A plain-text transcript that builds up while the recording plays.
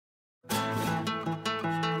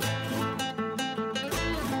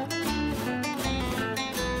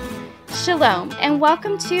Shalom, and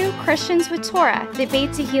welcome to Christians with Torah, the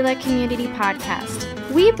Beit Tehillah Community Podcast.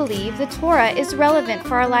 We believe the Torah is relevant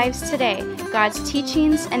for our lives today, God's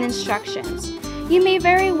teachings and instructions. You may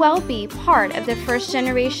very well be part of the first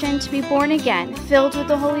generation to be born again, filled with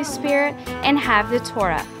the Holy Spirit, and have the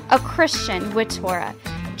Torah, a Christian with Torah.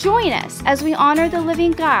 Join us as we honor the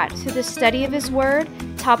living God through the study of His Word,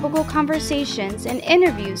 topical conversations, and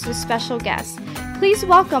interviews with special guests. Please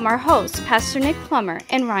welcome our hosts, Pastor Nick Plummer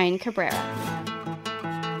and Ryan Cabrera.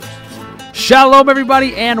 Shalom,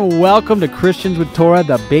 everybody, and welcome to Christians with Torah,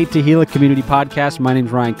 the Beit Tehillah Community Podcast. My name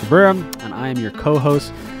is Ryan Cabrera, and I am your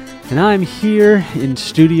co-host, and I'm here in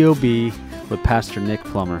Studio B with Pastor Nick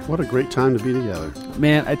Plummer. What a great time to be together.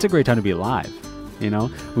 Man, it's a great time to be alive. You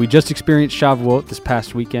know, we just experienced Shavuot this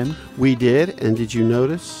past weekend. We did, and did you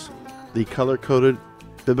notice the color-coded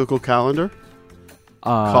biblical calendar?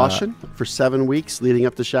 Caution for 7 weeks leading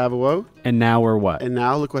up to Shavuot. And now we're what? And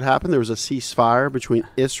now look what happened. There was a ceasefire between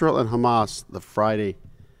Israel and Hamas the Friday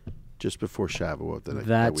just before Shavuot.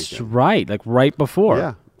 That's right, like right before.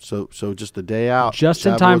 Yeah, so just a day out. Just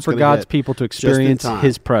in time for God's people to experience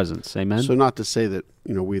His presence. Amen? So not to say that,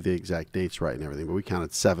 we have the exact dates right and everything, but we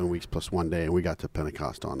counted 7 weeks plus 1 day, and we got to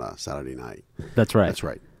Pentecost on Saturday night. That's right. That's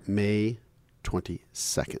right. May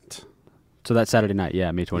 22nd. So that's Saturday night,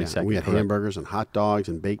 May 22nd. Yeah, we had hamburgers and hot dogs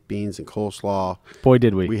and baked beans and coleslaw. Boy,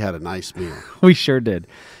 did we. We had a nice meal. We sure did.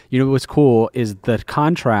 You know what's cool is the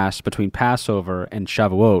contrast between Passover and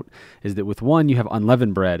Shavuot is that with one, you have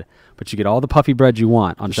unleavened bread, but you get all the puffy bread you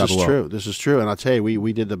want on Shavuot. This is true. And I'll tell you,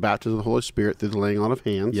 we did the baptism of the Holy Spirit through the laying on of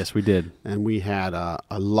hands. Yes, we did. And we had a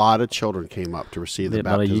lot of children came up to receive the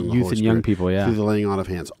baptism of the Holy Spirit. Youth and young people, through the laying on of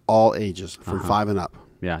hands, all ages, from 5 and up.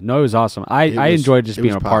 Yeah, no, it was awesome. I enjoyed just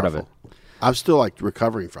being a part of it. I'm still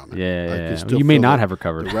recovering from it. Yeah. You may not have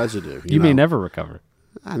recovered. The residue. You may never recover.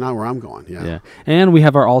 Not where I'm going. Yeah. And we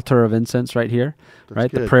have our altar of incense right here. That's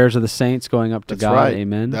right. Good. The prayers of the saints going up to God. Right.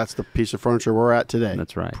 Amen. That's the piece of furniture we're at today.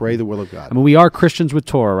 That's right. Pray the will of God. I mean, we are Christians with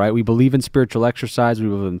Torah, right? We believe in spiritual exercise. We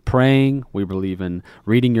believe in praying. We believe in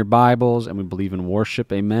reading your Bibles, and we believe in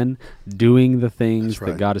worship. Amen. Doing the things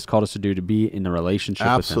that God has called us to do to be in a relationship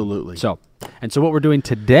with Him. Absolutely. So what we're doing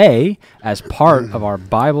today as part of our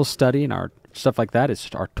Bible study and our stuff like that is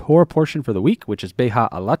our Torah portion for the week, which is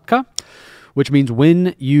Beha'alatka, which means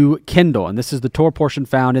when you kindle. And this is the Torah portion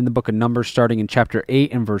found in the book of Numbers, starting in chapter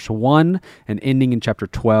 8 and verse 1 and ending in chapter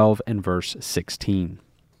 12 and verse 16.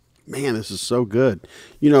 Man, this is so good.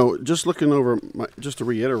 Just looking over, just to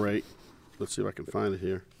reiterate, let's see if I can find it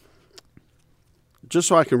here. Just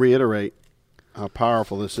so I can reiterate how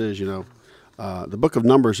powerful this is, the book of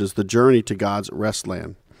Numbers is the journey to God's rest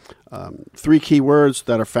land. 3 key words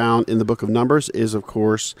that are found in the book of Numbers is, of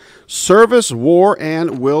course, service, war,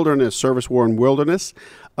 and wilderness. Service, war, and wilderness.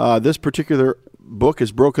 This particular book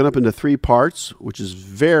is broken up into 3 parts, which is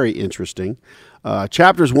very interesting.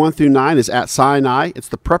 Chapters 1 through 9 is at Sinai. It's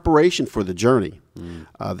the preparation for the journey.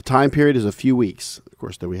 The time period is a few weeks. Of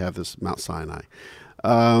course, then we have this Mount Sinai.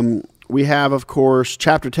 We have, of course,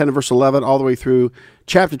 chapter 10 and verse 11 all the way through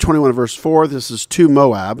chapter 21 and verse 4. This is to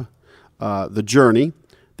Moab, the journey.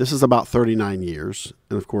 This is about 39 years,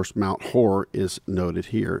 and of course, Mount Hor is noted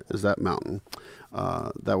here as that mountain.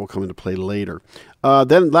 That will come into play later.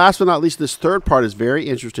 Then, last but not least, this third part is very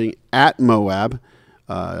interesting, at Moab.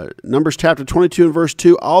 Numbers chapter 22 and verse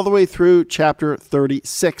 2, all the way through chapter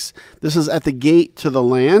 36. This is at the gate to the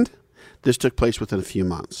land. This took place within a few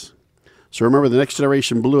months. So remember, the next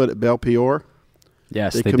generation blew it at Baal Peor.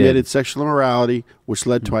 Yes, they committed sexual immorality, which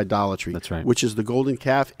led to idolatry. That's right. Which is the golden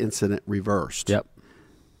calf incident reversed. Yep.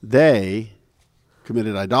 They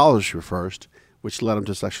committed idolatry first, which led them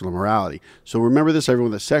to sexual immorality. So remember this,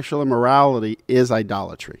 everyone, that sexual immorality is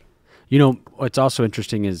idolatry. What's also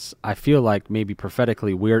interesting is I feel like maybe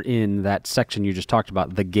prophetically we're in that section you just talked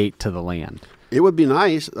about, the gate to the land. It would be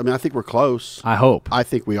nice. I mean, I think we're close. I hope. I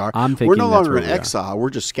think we are. I'm thinking we're no longer in we exile. We're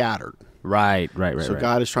just scattered. Right. So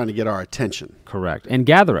God is trying to get our attention. Correct. And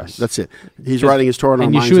gather us. That's it. He's writing His Torah in our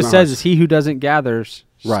minds and our Yeshua says, hearts. "Is he who doesn't gathers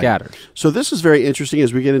scatters." So this is very interesting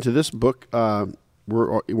as we get into this book.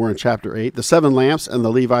 We're in chapter 8. The 7 lamps and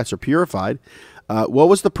the Levites are purified. What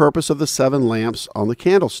was the purpose of the 7 lamps on the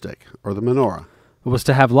candlestick or the menorah? It was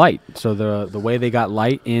to have light. So the way they got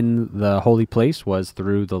light in the holy place was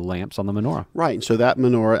through the lamps on the menorah. Right. And so that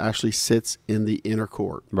menorah actually sits in the inner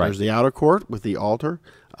court. Right. There's the outer court with the altar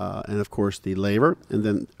and, of course, the laver. And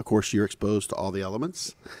then, of course, you're exposed to all the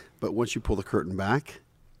elements. But once you pull the curtain back,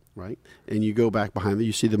 right? And you go back behind it,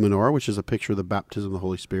 you see the menorah, which is a picture of the baptism of the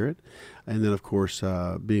Holy Spirit. And then, of course,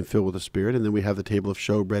 being filled with the Spirit. And then we have the table of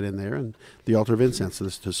showbread in there and the altar of incense. So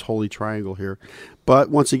this holy triangle here. But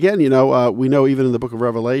once again, we know even in the book of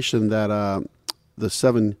Revelation that the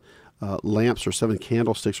 7 lamps or 7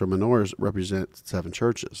 candlesticks or menorahs represent 7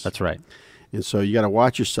 churches. That's right. And so you got to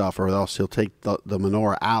watch yourself, or else he'll take the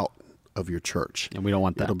menorah out of your church. And we don't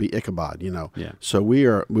want that. It'll be Ichabod, Yeah. So we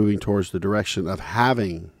are moving towards the direction of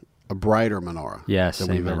having a brighter menorah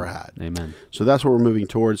than we've ever had. Amen. So that's what we're moving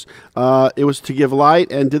towards. It was to give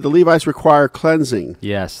light, and did the Levites require cleansing?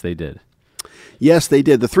 Yes, they did. Yes, they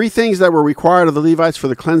did. The 3 things that were required of the Levites for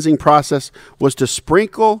the cleansing process was to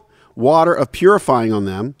sprinkle water of purifying on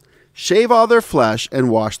them, shave all their flesh, and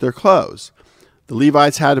wash their clothes. The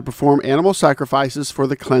Levites had to perform animal sacrifices for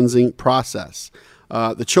the cleansing process.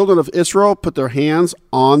 The children of Israel put their hands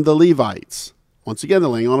on the Levites. Once again, the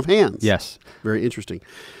laying on of hands. Yes. Very interesting.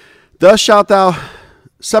 Thus shalt thou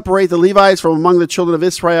separate the Levites from among the children of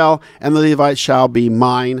Israel, and the Levites shall be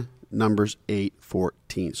mine. Numbers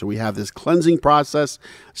 8:14. So we have this cleansing process,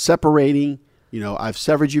 separating. I've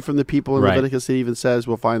severed you from the people in Leviticus. It even says,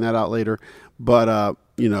 we'll find that out later. But,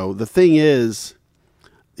 the thing is,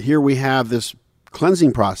 here we have this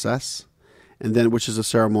cleansing process, and then which is a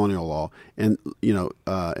ceremonial law, and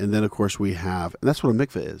and then of course we have, and that's what a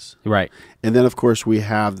mikveh is, right? And then of course we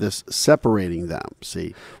have this separating them.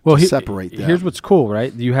 See, separate them. Here's what's cool,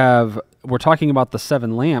 right? We're talking about the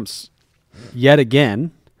 7 lamps yet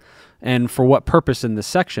again, and for what purpose in this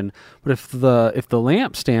section? But if the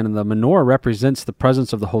lampstand and the menorah represents the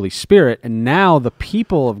presence of the Holy Spirit, and now the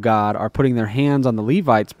people of God are putting their hands on the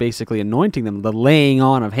Levites, basically anointing them, the laying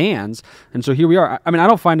on of hands. And so here we are. I mean, I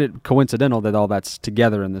don't find it coincidental that all that's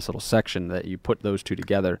together in this little section, that you put those two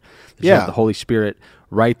together. You have the Holy Spirit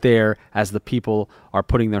right there as the people are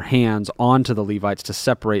putting their hands onto the Levites to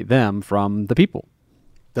separate them from the people.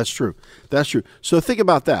 That's true. That's true. So think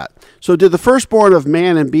about that. So did the firstborn of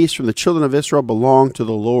man and beast from the children of Israel belong to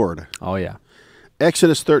the Lord? Oh, yeah.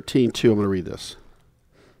 Exodus 13:2. I'm going to read this.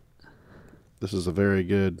 This is a very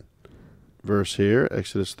good verse here.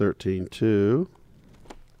 Exodus 13:2.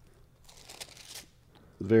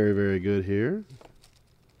 Very, very good here.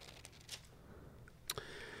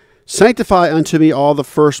 Sanctify unto me all the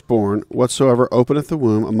firstborn, whatsoever openeth the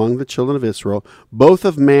womb among the children of Israel, both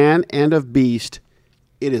of man and of beast,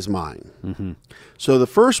 it is mine. Mm-hmm. So the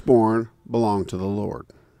firstborn belonged to the Lord.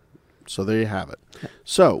 So there you have it.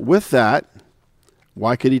 So with that,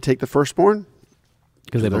 why could he take the firstborn?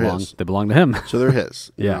 Because they belong to him. So they're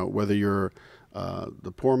his. Yeah. Whether you're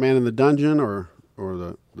the poor man in the dungeon or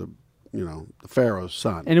the Pharaoh's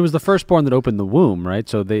son. And it was the firstborn that opened the womb, right?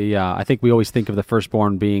 So I think we always think of the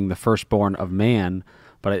firstborn being the firstborn of man,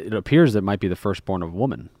 but it appears that it might be the firstborn of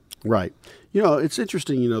woman. Right. It's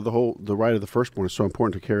interesting, the right of the firstborn is so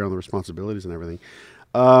important to carry on the responsibilities and everything.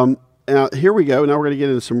 Now, here we go. Now we're going to get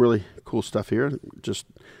into some really cool stuff here.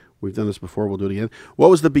 We've done this before. We'll do it again.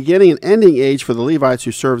 What was the beginning and ending age for the Levites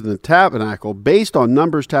who served in the tabernacle based on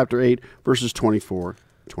Numbers chapter 8, verses 24,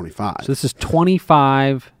 25? So this is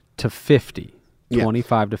 25 to 50. Yeah.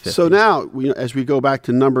 25 to 50. So now, as we go back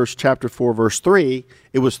to Numbers chapter 4, verse 3,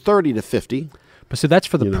 it was 30 to 50. But so that's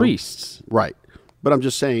for the priests. Right. But I'm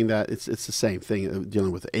just saying that it's the same thing,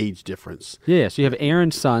 dealing with the age difference. Yeah, so you have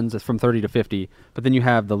Aaron's sons from 30 to 50, but then you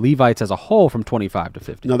have the Levites as a whole from 25 to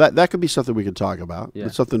 50. Now, that could be something we could talk about. Yeah.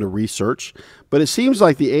 It's something to research. But it seems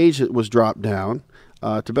like the age was dropped down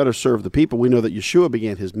to better serve the people. We know that Yeshua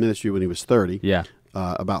began his ministry when he was 30. Yeah.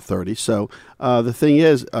 About 30. So the thing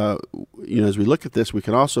is, as we look at this, we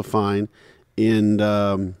can also find in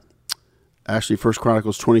actually 1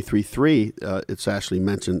 Chronicles 23:3, it's actually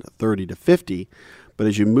mentioned 30 to 50. But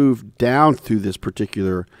as you move down through this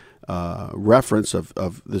particular reference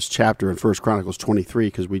of this chapter in 1 Chronicles 23,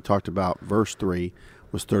 because we talked about verse 3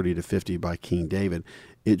 was 30 to 50 by King David,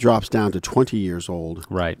 it drops down to 20 years old.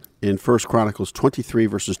 Right. In 1 Chronicles 23,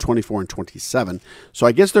 verses 24 and 27. So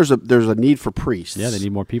I guess there's a need for priests. Yeah, they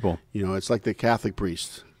need more people. It's like the Catholic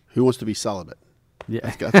priest. Who wants to be celibate?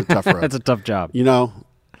 Yeah. That's a tough road. That's a tough job.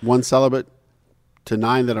 One celibate to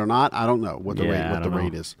 9 that are not. I don't know what the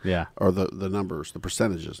rate is. Yeah. Or the numbers, the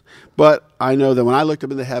percentages. But I know that when I looked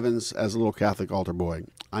up in the heavens as a little Catholic altar boy,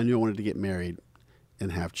 I knew I wanted to get married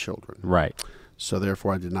and have children. Right. So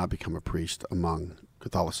therefore I did not become a priest among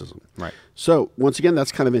Catholicism. Right. So once again,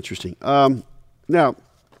 that's kind of interesting. Now,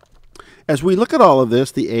 as we look at all of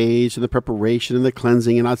this, the age and the preparation and the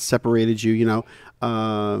cleansing, and I separated you,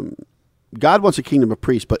 God wants a kingdom of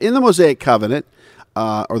priests. But in the Mosaic covenant,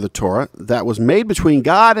 or the Torah, that was made between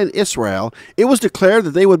God and Israel, it was declared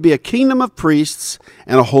that they would be a kingdom of priests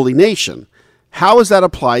and a holy nation. How is that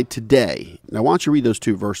applied today? Now, why don't you read those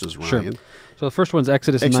two verses, Ryan? Sure. So the first one's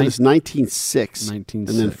Exodus 19:6, 19:6. and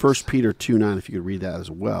then 1 Peter 2:9, if you could read that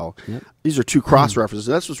as well. Yep. These are two cross references.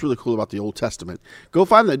 That's what's really cool about the Old Testament. Go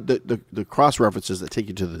find the cross references that take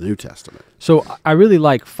you to the New Testament. So I really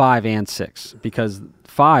like 5 and 6 because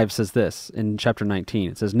 5 says this in chapter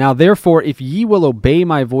 19. It says, "Now therefore, if ye will obey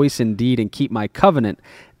my voice indeed and keep my covenant,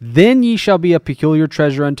 then ye shall be a peculiar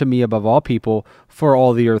treasure unto me above all people, for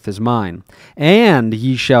all the earth is mine. And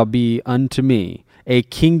ye shall be unto me a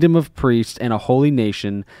kingdom of priests and a holy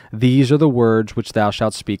nation. These are the words which thou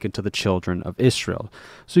shalt speak unto the children of Israel."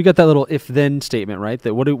 So you got that little if-then statement, right?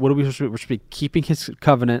 That what are we supposed to be? We're supposed to be keeping his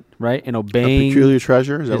covenant, right? And obeying A peculiar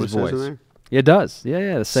treasure? Is that what it his says in voice. there? It does.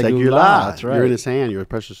 Yeah, the segula. Segula. That's right. You're in his hand. You're a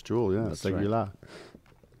precious jewel. Yeah, That's right. segula.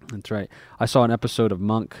 That's right. I saw an episode of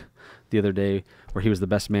Monk the other day where he was the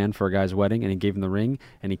best man for a guy's wedding, and he gave him the ring,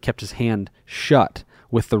 and he kept his hand shut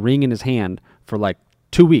with the ring in his hand for like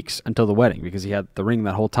 2 weeks until the wedding because he had the ring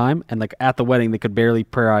that whole time, and like at the wedding they could barely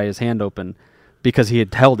pry his hand open because he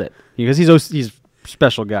had held it because he's a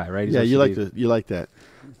special guy, right? He's Yeah, you OCD. like that.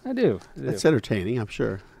 I do. That's entertaining, I'm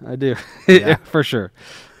sure. I do. Yeah. For sure.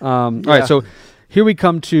 All right, so here we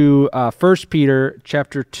come to 1 Peter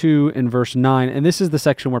chapter 2 and verse 9, and this is the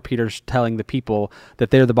section where Peter's telling the people that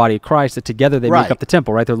they're the body of Christ, that together they Right. make up the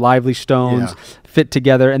temple, right? They're lively stones, Yeah. fit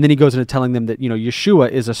together, and then he goes into telling them that, Yeshua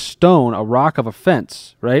is a stone, a rock of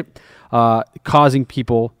offense, right? Causing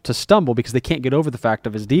people to stumble because they can't get over the fact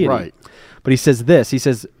of his deity. Right. But he says this, he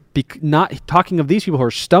says, not talking of these people who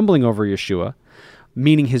are stumbling over Yeshua,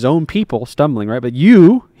 meaning his own people stumbling, right? But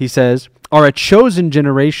you, he says, are a chosen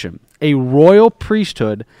generation, a royal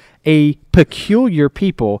priesthood, a peculiar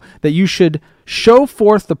people, that you should show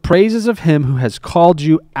forth the praises of him who has called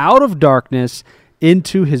you out of darkness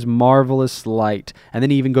into his marvelous light. And then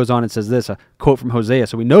he even goes on and says this, a quote from Hosea,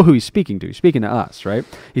 so we know who he's speaking to. He's speaking to us, right?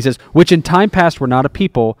 He says, which in time past were not a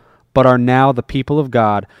people, but are now the people of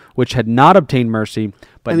God, which had not obtained mercy,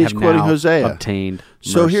 but And he's have quoting now Hosea. obtained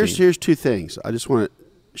So mercy. here's two things. I just want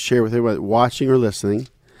to share with everybody watching or listening.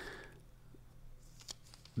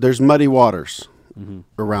 There's muddy waters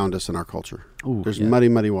around us in our culture. Ooh, There's yeah. muddy,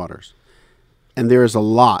 muddy waters. And there is a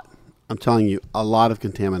lot, I'm telling you, a lot of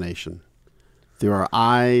contamination through our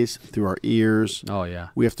eyes, through our ears. Oh, yeah.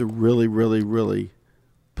 We have to really, really, really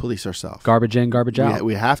police ourselves. Garbage in, garbage out.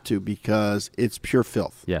 We have to, because it's pure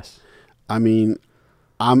filth. Yes. I mean,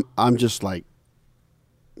 I'm just like,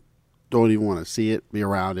 don't even want to see it, be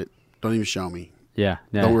around it. Don't even show me. Yeah.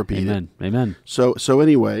 Don't repeat Amen. Amen. So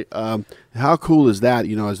anyway, how cool is that?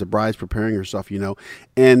 As the bride's preparing herself,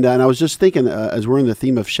 and I was just thinking, as we're in the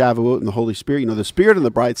theme of Shavuot and the Holy Spirit, the Spirit and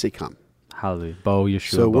the bride say, "Come." Hallelujah. Bo Yeshua.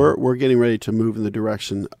 So Bo. we're getting ready to move in the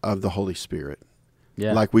direction of the Holy Spirit,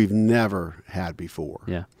 yeah. like we've never had before.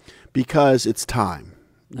 Yeah. Because it's time.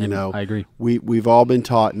 I agree. We've all been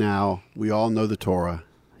taught now. We all know the Torah,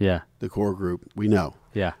 Yeah. the core group. We know.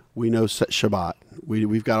 Yeah. We know Shabbat.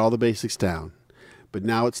 We've got all the basics down. But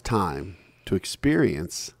now it's time to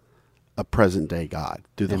experience a present-day God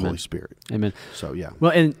through the Amen. Holy Spirit. Amen. So, yeah.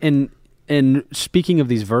 Well, and speaking of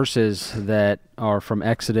these verses that are from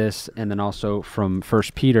Exodus and then also from 1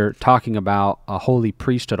 Peter, talking about a holy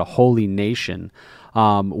priesthood, a holy nation,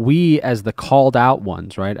 we as the called out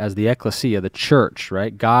ones, right, as the ecclesia, the church,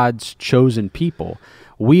 right, God's chosen people,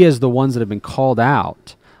 we as the ones that have been called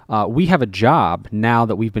out, we have a job now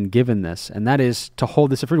that we've been given this, and that is to hold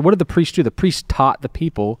this. What did the priest do? The priest taught the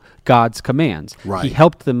people God's commands. Right. He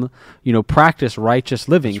helped them, practice righteous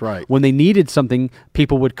living. That's right. When they needed something,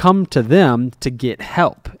 people would come to them to get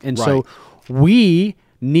help. And so we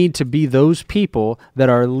need to be those people that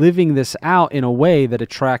are living this out in a way that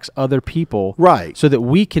attracts other people. Right. So that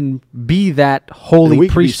we can be that holy And we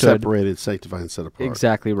can be priesthood. separated, sanctified, and set apart.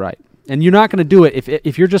 Exactly right. And you're not going to do it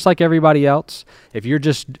if you're just like everybody else. If you're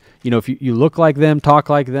just, if you look like them, talk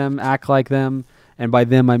like them, act like them, and by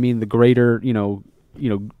them I mean the greater,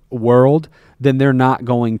 world, then they're not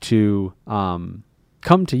going to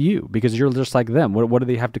come to you because you're just like them. What do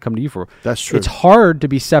they have to come to you for? That's true. It's hard to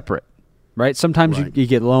be separate, right? Sometimes Right. you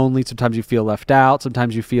get lonely. Sometimes you feel left out.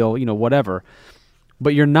 Sometimes you feel, whatever.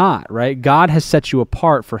 But you're not, right? God has set you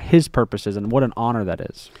apart for his purposes, and what an honor that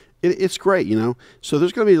is. It's great, So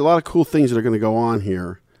there's going to be a lot of cool things that are going to go on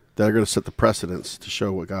here that are going to set the precedence to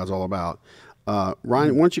show what God's all about.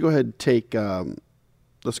 Ryan, why don't you go ahead and take,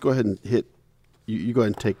 let's go ahead and hit, you go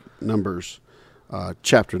ahead and take Numbers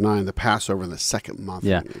chapter 9, the Passover in the second month.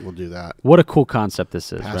 Yeah. We'll do that. What a cool concept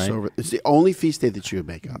this is, Passover. right? It's the only feast day that you would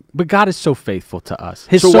make up. But God is so faithful to us.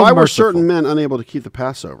 He's So so why were merciful. certain men unable to keep the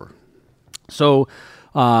Passover? So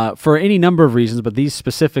for any number of reasons, but these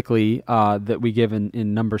specifically that we give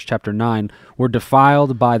in Numbers chapter 9 were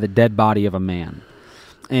defiled by the dead body of a man.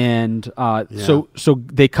 And so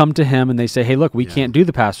they come to him and they say, hey, look, we can't do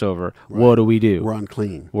the Passover. Right. What do we do? We're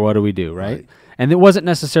unclean. What do we do, right? And it wasn't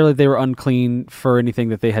necessarily they were unclean for anything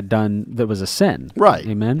that they had done that was a sin. Right.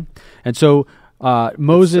 Amen? And so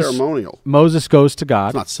Moses goes to God.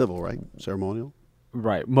 It's not civil, right? Ceremonial.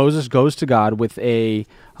 Right. Moses goes to God with a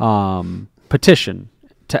petition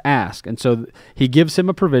to ask. And so he gives him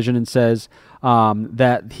a provision and says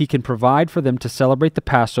that he can provide for them to celebrate the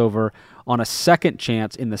Passover on a second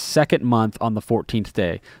chance in the second month on the 14th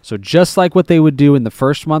day. So just like what they would do in the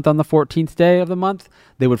first month on the 14th day of the month,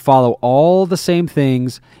 they would follow all the same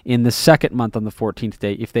things in the second month on the 14th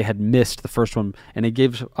day if they had missed the first one. And it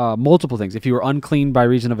gives multiple things. If you were unclean by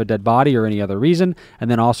reason of a dead body or any other reason, and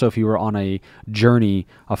then also if you were on a journey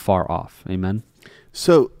afar off. Amen?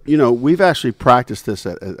 So, we've actually practiced this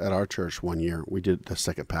at our church one year. We did the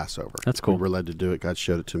second Passover. That's cool. We were led to do it. God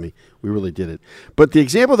showed it to me. We really did it. But the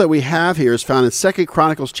example that we have here is found in 2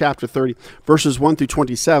 Chronicles chapter 30, verses 1 through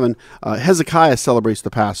 27. Hezekiah celebrates the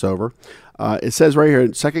Passover. It says right here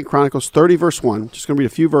in 2 Chronicles 30, verse 1, just going to read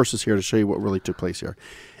a few verses here to show you what really took place here.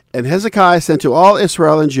 And Hezekiah sent to all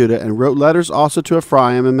Israel and Judah, and wrote letters also to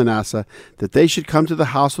Ephraim and Manasseh, that they should come to the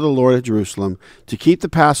house of the Lord at Jerusalem, to keep the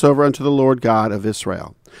Passover unto the Lord God of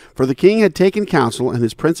Israel. For the king had taken counsel, and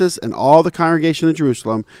his princes and all the congregation of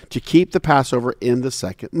Jerusalem, to keep the Passover in the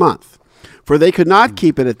second month. For they could not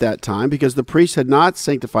keep it at that time, because the priests had not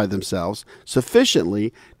sanctified themselves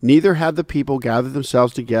sufficiently, neither had the people gathered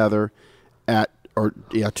themselves together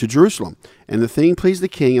to Jerusalem. And the thing pleased the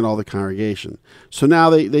king and all the congregation. So now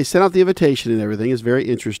they sent out the invitation and everything. It's very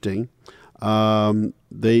interesting.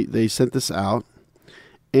 They sent this out.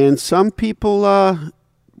 And some people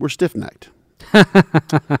were stiff-necked.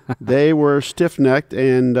 They were stiff-necked,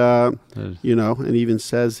 and, and even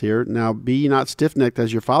says here, now be ye not stiff-necked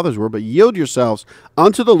as your fathers were, but yield yourselves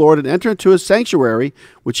unto the Lord and enter into his sanctuary,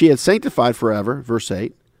 which he had sanctified forever. Verse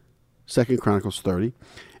 8, 2 Chronicles 30.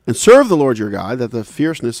 And serve the Lord your God, that the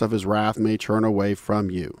fierceness of his wrath may turn away from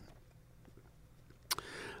you.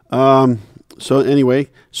 So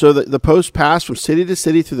the post passed from city to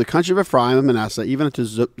city through the country of Ephraim and Manasseh, even unto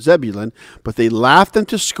Zebulun, but they laughed them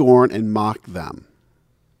to scorn and mocked them.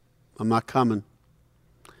 I'm not coming.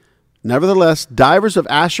 Nevertheless, divers of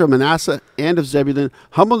Asher, Manasseh, and of Zebulun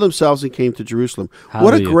humbled themselves and came to Jerusalem.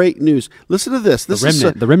 Hallelujah. What a great news. Listen to this.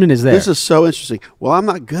 The remnant is there. This is so interesting. Well, I'm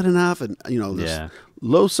not good enough, and this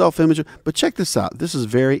low self-image. But check this out. This is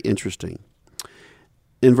very interesting.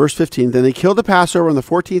 In verse 15, then they killed the Passover on the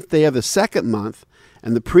 14th day of the second month,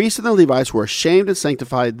 and the priests and the Levites were ashamed and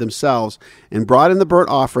sanctified themselves, and brought in the burnt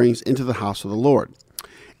offerings into the house of the Lord.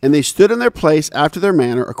 And they stood in their place after their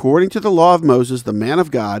manner, according to the law of Moses, the man of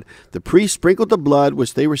God. The priests sprinkled the blood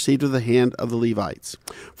which they received of the hand of the Levites.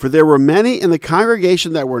 For there were many in the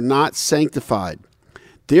congregation that were not sanctified.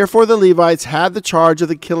 Therefore the Levites had the charge of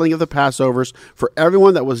the killing of the Passovers for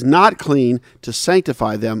everyone that was not clean, to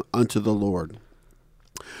sanctify them unto the Lord.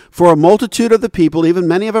 For a multitude of the people, even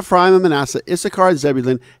many of Ephraim and Manasseh, Issachar and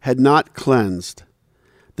Zebulun, had not cleansed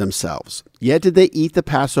themselves. Yet did they eat the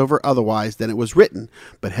Passover otherwise than it was written.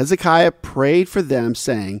 But Hezekiah prayed for them,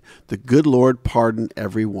 saying, the good Lord pardon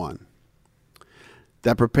every one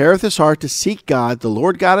that prepareth his heart to seek God, the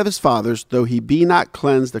Lord God of his fathers, though he be not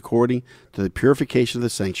cleansed according to the purification of the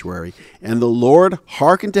sanctuary. And the Lord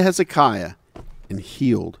hearkened to Hezekiah and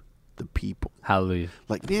healed the people. Hallelujah.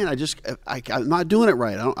 Like, man, I'm not doing it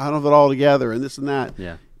right. I don't have it all together, and this and that.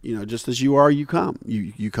 Yeah. Just as you are, you come.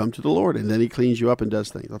 You come to the Lord, and then he cleans you up and does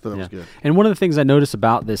things. I thought that was good. And one of the things I noticed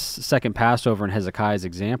about this second Passover in Hezekiah's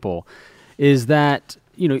example is that,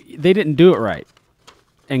 they didn't do it right,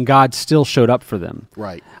 and God still showed up for them.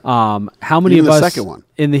 Right. How many Even of us the second one?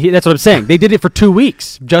 That's what I'm saying. They did it for 2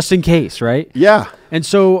 weeks, just in case, right? Yeah. And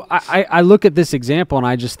so I look at this example, and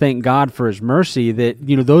I just thank God for his mercy that,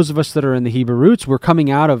 those of us that are in the Hebrew roots, we're coming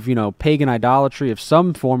out of, pagan idolatry of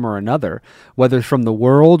some form or another, whether from the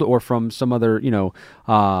world or from some other,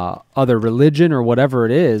 other religion or whatever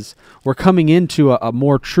it is. We're coming into a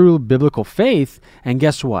more true biblical faith, and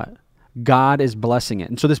guess what? God is blessing it.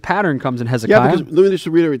 And so this pattern comes in Hezekiah. Yeah, because let me just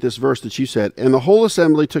reiterate this verse that you said. And the whole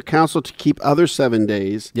assembly took counsel to keep other 7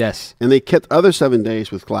 days. Yes. And they kept other 7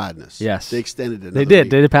 days with gladness. Yes. They extended it. They did.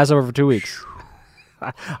 They did Passover for 2 weeks.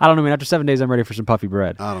 I don't know, man. After 7 days, I'm ready for some puffy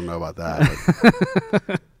bread. I don't know about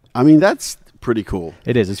that. I mean, that's pretty cool.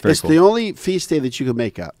 It is. It's very It's cool. the only feast day that you can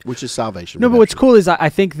make up, which is salvation. No, but what's redemption. cool is I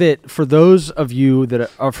think that for those of you that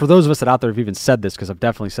or for those of us that out there have even said this, because I've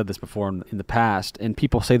definitely said this before in the past, and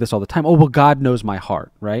people say this all the time. Oh, well, God knows my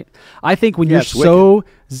heart, right? I think when Yeah, you're it's so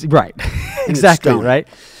right, exactly, stone. right.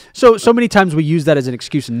 So many times we use that as an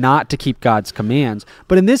excuse not to keep God's commands.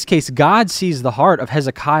 But in this case, God sees the heart of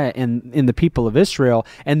Hezekiah in the people of Israel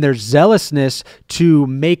and their zealousness to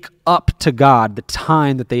make up to God the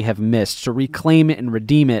time that they have missed, to reclaim it and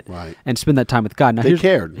redeem it Right. and spend that time with God. Now, They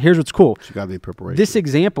cared. Here's what's cool. So you got to be preparation. This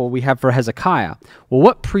example we have for Hezekiah. Well,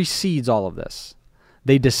 what precedes all of this?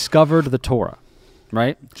 They discovered the Torah,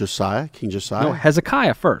 right? Josiah, King Josiah. No,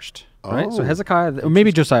 Hezekiah first, right? So Oh, Hezekiah, or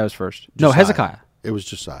maybe Josiah was first. No, Josiah. Hezekiah. It was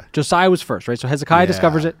Josiah. Josiah was first, right? So Hezekiah Yeah.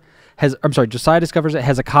 discovers it. Josiah discovers it.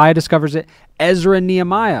 Hezekiah discovers it. Ezra and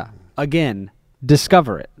Nehemiah, again,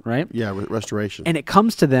 discover it, right? Yeah, restoration. And it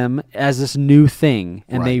comes to them as this new thing.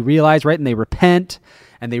 And they Right. realize, right? And they repent.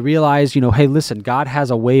 And they realize, hey, listen, God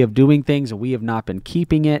has a way of doing things and we have not been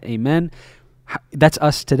keeping it. Amen. That's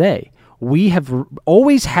us today. We have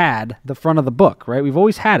always had the front of the book, right? We've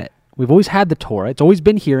always had it. We've always had the Torah. It's always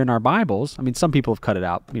been here in our Bibles. I mean, some people have cut it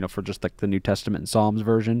out, for just like the New Testament and Psalms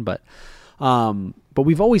version, but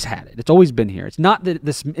we've always had it. It's always been here. It's not that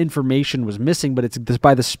this information was missing, but it's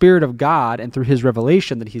by the Spirit of God and through His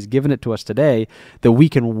revelation that He's given it to us today that we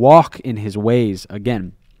can walk in His ways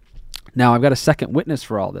again. Now, I've got a second witness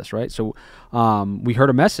for all this, right? So we heard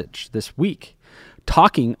a message this week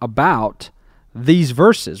talking about these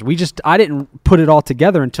verses. I didn't put it all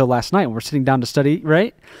together until last night when we're sitting down to study,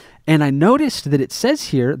 right? And I noticed that it says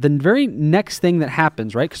here, the very next thing that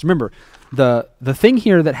happens, right? Because remember, the thing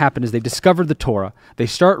here that happened is they discovered the Torah. They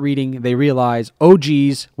start reading. They realize, oh,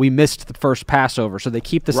 geez, we missed the first Passover. So they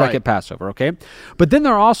keep the second Passover, okay? But then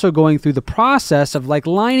they're also going through the process of like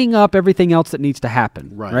lining up everything else that needs to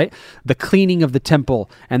happen, right? The cleaning of the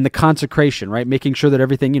temple and the consecration, right? Making sure that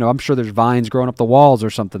everything, I'm sure there's vines growing up the walls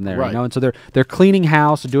or something there, Right. And so they're cleaning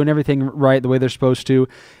house, doing everything right the way they're supposed to.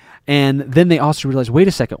 And then they also realize, wait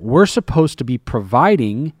a second, we're supposed to be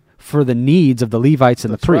providing for the needs of the Levites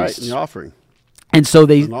and That's the priests. right, the offering. And so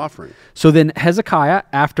An offering. so then Hezekiah,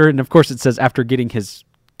 and of course it says after getting his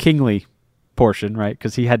kingly portion, right?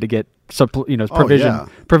 Because he had to get provision yeah.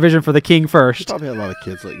 provision for the king You first. probably had a lot of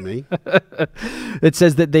kids like me. It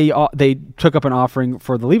says that they took up an offering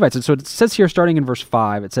for the Levites. And so it says here, starting in verse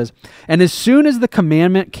 5, it says, "And as soon as the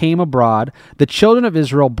commandment came abroad, the children of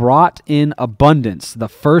Israel brought in abundance the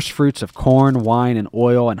first fruits of corn, wine, and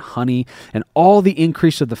oil, and honey, and all the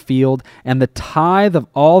increase of the field, and the tithe of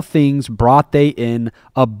all things brought they in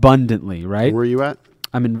abundantly," right? Where are you at?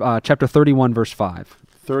 I'm in chapter 31, verse 5.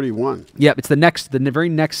 31. Yep, it's the very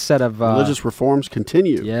next set of... Religious reforms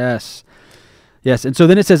continue. Yes. Yes, and so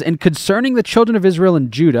then it says, "And concerning the children of Israel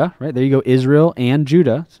and Judah," right, there you go, Israel and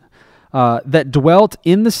Judah, "that dwelt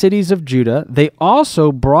in the cities of Judah, they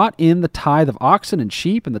also brought in the tithe of oxen and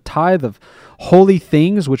sheep and the tithe of holy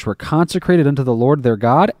things which were consecrated unto the Lord their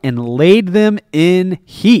God, and laid them in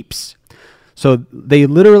heaps." So they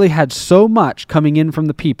literally had so much coming in from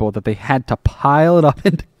the people that they had to pile it up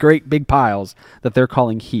into great big piles that they're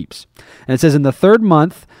calling heaps. And it says in the third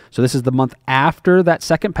month, so this is the month after that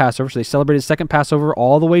second Passover, so they celebrated second Passover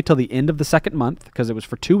all the way till the end of the second month, because it was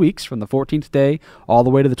for 2 weeks, from the 14th day all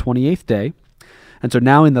the way to the 28th day. And so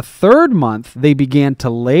now in the third month, they began to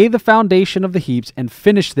lay the foundation of the heaps and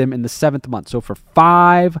finish them in the seventh month. So for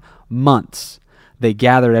 5 months, they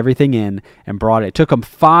gathered everything in and brought it. It took them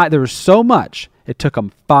there was so much, it took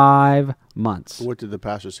them 5 months. What did the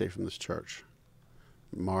pastor say from this church?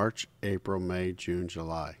 March, April, May, June,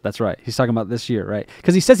 July. That's right. He's talking about this year, right?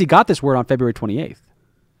 Because he says he got this word on February 28th,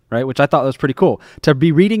 right? Which I thought was pretty cool. To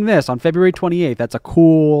be reading this on February 28th, that's a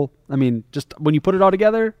cool, just when you put it all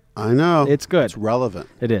together, I know. it's good. It's relevant.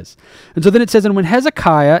 It is. And so then it says, "And when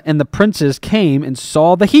Hezekiah and the princes came and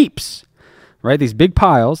saw the heaps," right, these big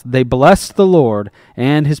piles, "they blessed the Lord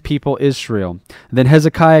and his people Israel. Then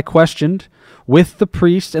Hezekiah questioned with the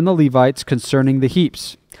priests and the Levites concerning the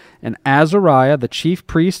heaps. And Azariah, the chief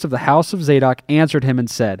priest of the house of Zadok, answered him and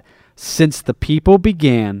said, Since the people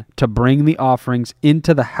began to bring the offerings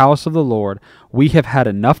into the house of the Lord, we have had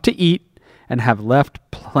enough to eat and have left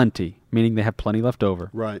plenty," meaning they have plenty left over.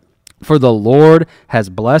 Right. "For the Lord has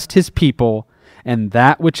blessed his people, and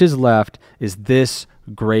that which is left is this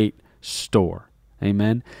great store."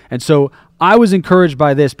 Amen. And so I was encouraged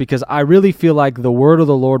by this because I really feel like the word of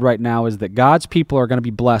the Lord right now is that God's people are going to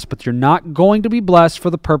be blessed, but you're not going to be blessed for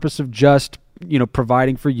the purpose of just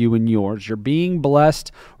providing for you and yours. You're being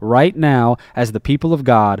blessed right now as the people of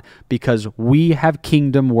God because we have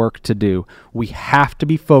kingdom work to do. We have to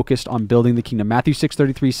be focused on building the kingdom. Matthew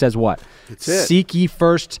 6:33 says what? That's it. Seek ye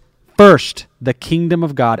first the kingdom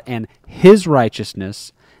of God and his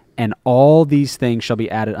righteousness, and all these things shall be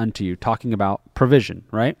added unto you. Talking about provision,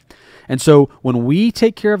 right? And so when we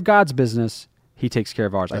take care of God's business, he takes care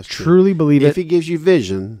of ours. That's I true. truly believe it. If he gives you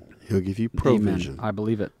vision, he'll give you provision. Amen. I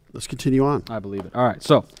believe it. Let's continue on. I believe it. All right,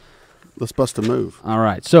 so. Let's bust a move. All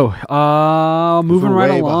right, so moving We're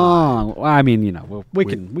right way along. Well, I mean,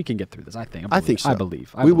 we can get through this. I think so. I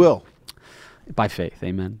believe. We will. By faith,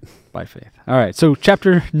 amen. By faith. All right, so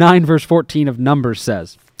chapter 9, verse 14 of Numbers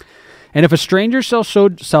says, "And if a stranger shall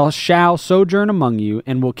sojourn among you,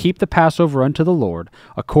 and will keep the Passover unto the Lord,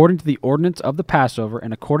 according to the ordinance of the Passover,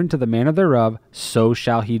 and according to the manner thereof, so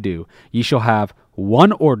shall he do. Ye shall have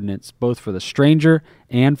one ordinance, both for the stranger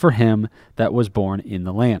and for him that was born in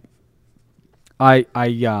the land."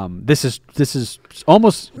 This is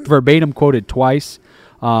almost verbatim quoted twice.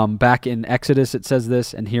 Back in Exodus it says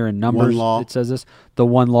this, and here in Numbers it says this, the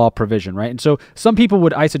one law provision, right? And so some people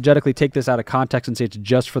would eisegetically take this out of context and say it's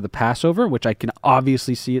just for the Passover, which I can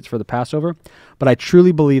obviously see it's for the Passover, but I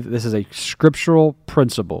truly believe that this is a scriptural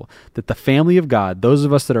principle, that the family of God, those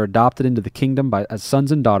of us that are adopted into the kingdom as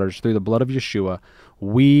sons and daughters through the blood of Yeshua,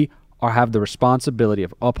 we have the responsibility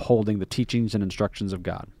of upholding the teachings and instructions of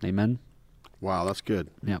God. Amen? Wow, that's good.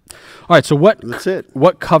 Yeah. All right. So that's it.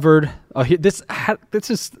 What covered? This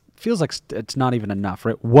just feels like it's not even enough,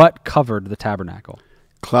 right? What covered the tabernacle?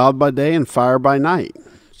 Cloud by day and fire by night.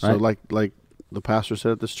 So Right. like the pastor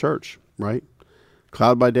said at this church, right?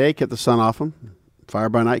 Cloud by day kept the sun off them. Fire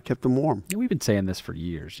by night kept them warm. We've been saying this for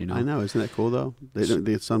years, I know. Isn't that cool though? They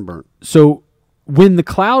get sunburnt. So when the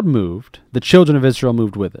cloud moved, the children of Israel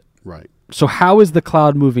moved with it. Right. So how is the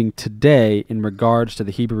cloud moving today in regards to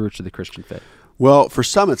the Hebrew roots of the Christian faith? Well, for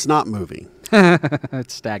some, it's not moving.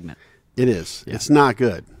 It's stagnant. It is. Yeah. It's not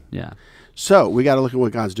good. Yeah. So we got to look at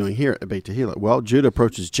what God's doing here at Beit Tehillah. Well, Judah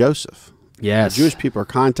approaches Joseph. Yes. The Jewish people are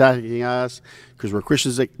contacting us because we're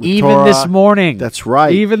Christians with Even Torah. this morning. That's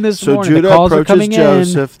right. Even this morning. So Judah the calls are approaches coming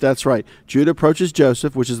Joseph. That's right. Judah approaches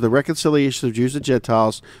Joseph, which is the reconciliation of Jews and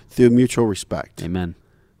Gentiles through mutual respect. Amen.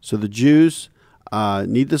 So the Jews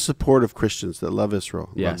need the support of Christians that love Israel,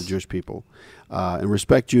 love the Jewish people, and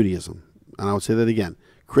respect Judaism. And I would say that again.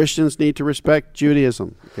 Christians need to respect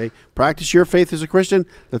Judaism. Okay, practice your faith as a Christian.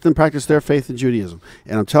 Let them practice their faith in Judaism.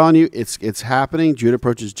 And I'm telling you, it's happening. Judah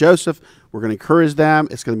approaches Joseph. We're going to encourage them.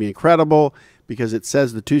 It's going to be incredible because it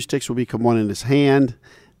says the two sticks will become one in his hand.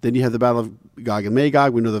 Then you have the battle of Gog and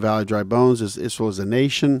Magog. We know the Valley of Dry Bones is Israel as a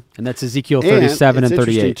nation. And that's Ezekiel 37 and 38.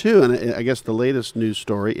 Interesting too, and I guess the latest news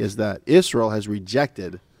story is that Israel has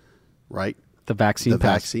rejected, right, the vaccine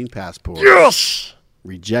passport. Yes!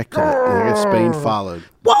 Rejected it. And I guess Spain followed.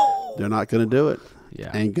 Whoa! They're not going to do it. Yeah.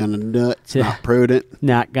 Ain't going to do it. It's not prudent.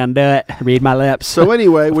 Not gonna do it. Read my lips. So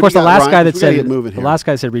anyway, of what course, do you the got, last Ryan? guy that We gotta said get moving the here. last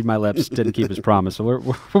guy that said read my lips didn't keep his promise. So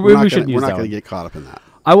we shouldn't use We're that not going one. to get caught up in that.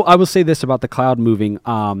 I will say this about the cloud moving.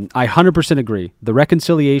 I 100% agree. The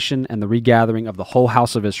reconciliation and the regathering of the whole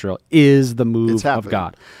house of Israel is the move of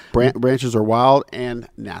God. Branches are wild and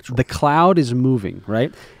natural. The cloud is moving,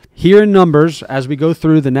 right? Here in Numbers, as we go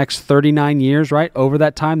through the next 39 years, right, over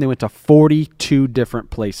that time, they went to 42 different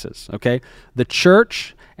places, okay? The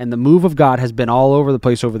church and the move of God has been all over the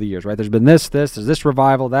place over the years, right? There's been there's this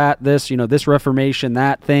revival, this Reformation,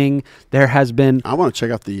 that thing. There has been... I want to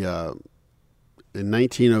check out the, in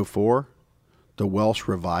 1904, the Welsh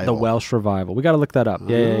Revival. The Welsh Revival. We got to look that up.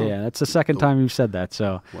 Yeah. That's the second time you've said that,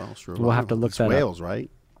 so Welsh Revival. We'll have to look It's that Wales, up.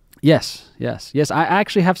 right? Yes. I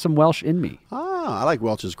actually have some Welsh in me. I like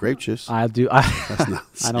Welch's grape juice. I do. That's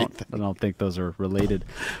not the same thing. I don't think those are related.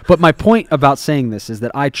 But my point about saying this is that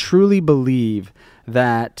I truly believe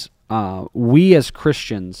that we as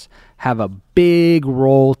Christians have a big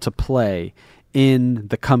role to play in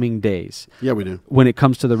the coming days. Yeah, we do. When it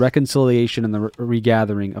comes to the reconciliation and the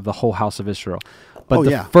regathering of the whole house of Israel. But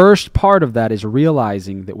the first part of that is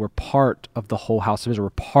realizing that we're part of the whole house of Israel.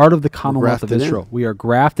 We're part of the Commonwealth of Israel. We are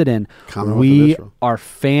grafted in. We are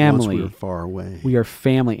family. Once we were far away. We are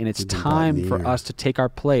family, and it's time for us to take our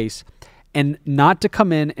place and not to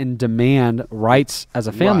come in and demand rights as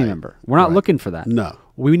a family member. We're not looking for that. No.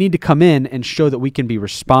 We need to come in and show that we can be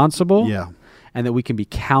responsible. Yeah. And that we can be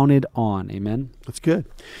counted on. Amen? That's good.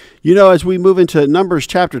 You know, as we move into Numbers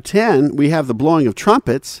chapter 10, we have the blowing of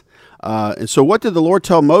trumpets. And so what did the Lord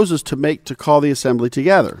tell Moses to call the assembly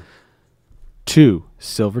together? 2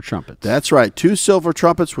 silver trumpets. That's right. 2 silver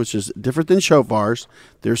trumpets, which is different than shofars.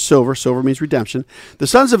 They're silver. Silver means redemption. The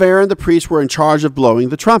sons of Aaron, the priests, were in charge of blowing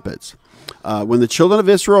the trumpets. When the children of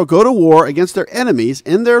Israel go to war against their enemies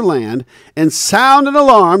in their land and sound an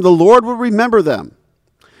alarm, the Lord will remember them.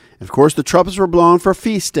 And of course, the trumpets were blown for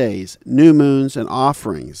feast days, new moons, and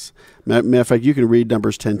offerings. Matter of fact, you can read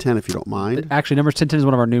Numbers 10:10 if you don't mind. Actually, Numbers 10:10 is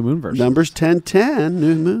one of our new moon verses. Numbers 10:10,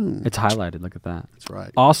 new moon. It's highlighted. Look at that. That's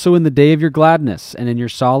right. Also in the day of your gladness, and in your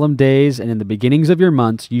solemn days, and in the beginnings of your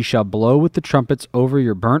months, you shall blow with the trumpets over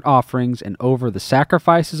your burnt offerings and over the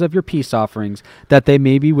sacrifices of your peace offerings, that they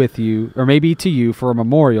may be with you, or may be to you for a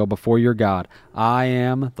memorial before your God. I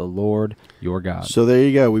am the Lord your God. So there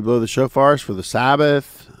you go. We blow the shofars for the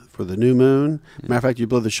Sabbath, for the new moon. Matter of fact, you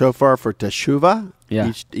blow the shofar for Teshuvah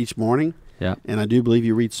each morning. Yeah. And I do believe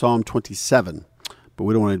you read Psalm 27, but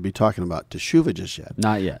we don't want to be talking about Teshuvah just yet.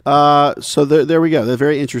 Not yet. So there we go. They're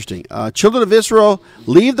very interesting. Children of Israel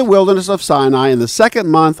leave the wilderness of Sinai in the second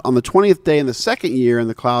month on the 20th day in the second year, and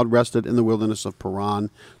the cloud rested in the wilderness of Paran.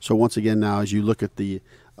 So once again now, as you look at the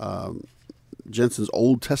Jensen's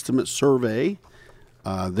Old Testament survey,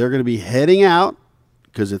 they're going to be heading out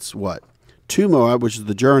because it's what? To Moab, which is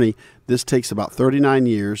the journey. This takes about 39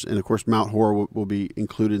 years, and of course Mount Hor will be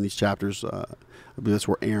included in these chapters. I believe that's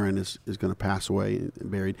where Aaron is going to pass away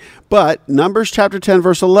and buried. But Numbers chapter 10,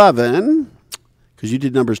 verse 11, because you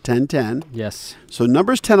did Numbers 10:10. Yes. So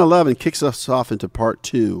Numbers 10:11 kicks us off into part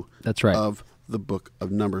 2 That's right. of the book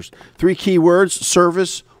of Numbers. 3 key words: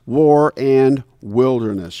 service, war, and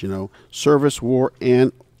wilderness. Service, war,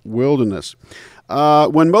 and wilderness.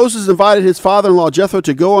 When Moses invited his father-in-law Jethro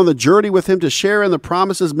to go on the journey with him to share in the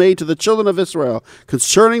promises made to the children of Israel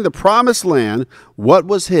concerning the promised land, what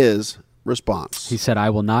was his response? He said, I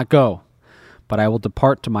will not go, but I will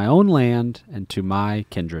depart to my own land and to my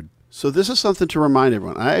kindred. So this is something to remind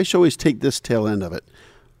everyone. I always take this tail end of it.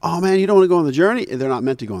 Oh, man, you don't want to go on the journey? They're not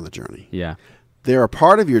meant to go on the journey. Yeah. They're a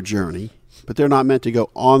part of your journey, but they're not meant to go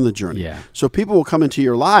on the journey. Yeah. So people will come into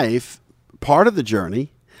your life, part of the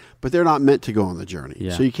journey, but they're not meant to go on the journey.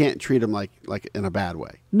 Yeah. So you can't treat them like in a bad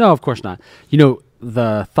way. No, of course not.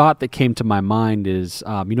 The thought that came to my mind is,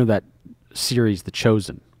 that series, The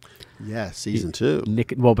Chosen. Yeah, season 2.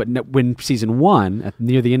 When season 1,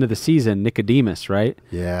 near the end of the season, Nicodemus, right?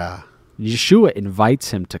 Yeah. Yeshua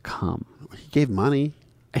invites him to come. He gave money.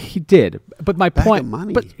 He did. But my Bag point, of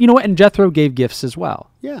money. but you know what? And Jethro gave gifts as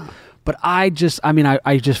well. Yeah. But I just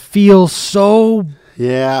feel so.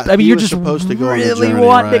 Yeah. I mean, he you're was just supposed to go really on the journey,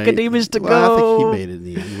 want right? Nicodemus to well, go. I think he made it in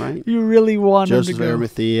the end, right? You really want him to Joseph, go.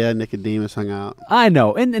 Arimathea, Nicodemus hung out. I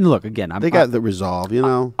know. And look, again, They got the resolve,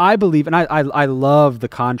 I believe, and I love the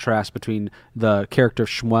contrast between the character of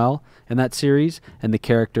Shmuel in that series and the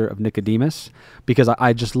character of Nicodemus, because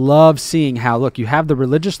I just love seeing how, look, you have the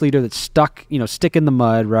religious leader that's stuck, stick in the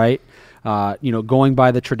mud, right? Going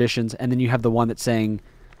by the traditions, and then you have the one that's saying,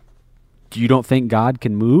 you don't think God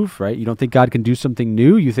can move, right? You don't think God can do something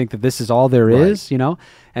new? You think that this is all there is,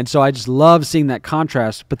 And so I just love seeing that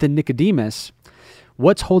contrast. But then Nicodemus,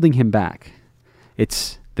 what's holding him back?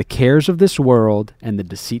 It's the cares of this world and the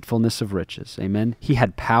deceitfulness of riches. Amen? He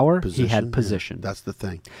had power. He had position. Yeah, that's the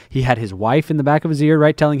thing. He had his wife in the back of his ear,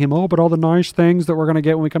 right? Telling him, but all the nice things that we're going to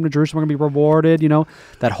get when we come to Jerusalem are going to be rewarded,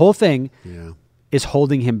 That whole thing is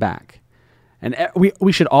holding him back. And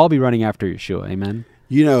we should all be running after Yeshua. Amen?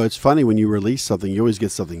 It's funny when you release something, you always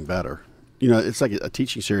get something better. It's like a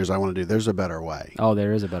teaching series I want to do. There's a better way. Oh,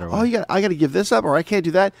 there is a better way. Oh, I got to give this up, or I can't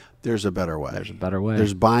do that. There's a better way. There's a better way.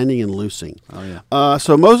 There's binding and loosing. Oh, yeah.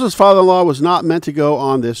 So Moses' father-in-law was not meant to go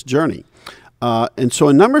on this journey. And so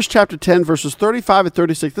in Numbers chapter 10, verses 35 and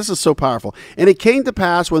 36, this is so powerful. And it came to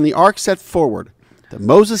pass when the ark set forward that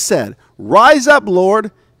Moses said, Rise up,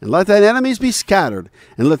 Lord, and let thine enemies be scattered,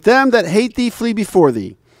 and let them that hate thee flee before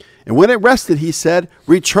thee. And when it rested, he said,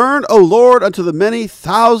 Return, O Lord, unto the many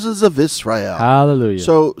thousands of Israel. Hallelujah.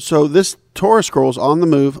 So this Torah scroll's on the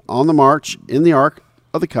move, on the march, in the Ark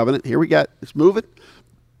of the Covenant. Here we got, it's moving.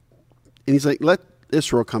 And he's like, let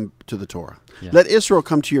Israel come to the Torah. Yeah. Let Israel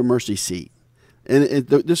come to your mercy seat. And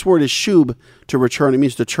this word is shub, to return. It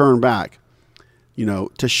means to turn back.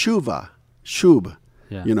 Teshuvah, shub.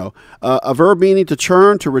 Yeah. A verb meaning to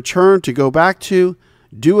turn, to return, to go back to,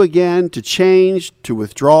 do again, to change, to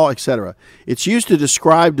withdraw, etc. It's used to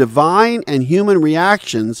describe divine and human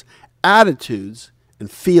reactions, attitudes,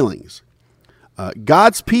 and feelings.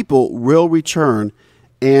 God's people will return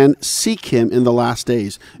and seek him in the last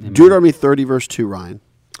days. Amen. Deuteronomy 30, verse 2, Ryan.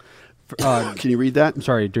 Can you read that? I'm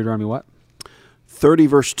sorry, Deuteronomy what? 30,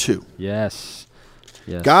 verse 2. Yes.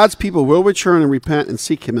 Yes. God's people will return and repent and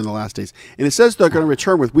seek him in the last days. And it says they're going to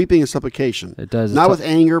return with weeping and supplication. It does. Not with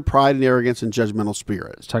anger, pride, and arrogance, and judgmental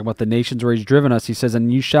spirit. It's talking about the nations where he's driven us. He says,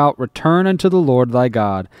 and you shalt return unto the Lord thy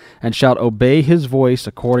God, and shalt obey his voice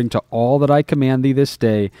according to all that I command thee this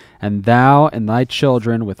day, and thou and thy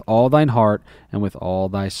children with all thine heart and with all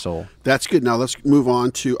thy soul. That's good. Now let's move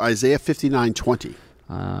on to Isaiah 59:20.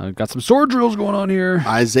 Got some sword drills going on here.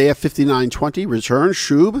 Isaiah 59:20, return,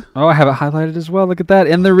 Shub. Oh, I have it highlighted as well. Look at that.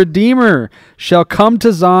 And the Redeemer shall come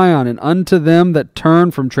to Zion, and unto them that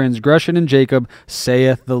turn from transgression in Jacob,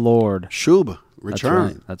 saith the Lord. Shub,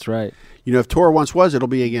 return. That's right. You know, if Torah once was, it'll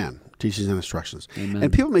be again. Teachings and instructions. Amen.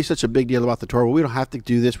 And people make such a big deal about the Torah. Well, we don't have to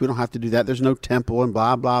do this. We don't have to do that. There's no temple and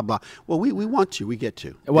blah, blah, blah. Well, we want to. We get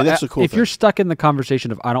to. Well, and that's the cool if thing. you're stuck in the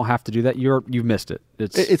conversation of I don't have to do that, you've missed it.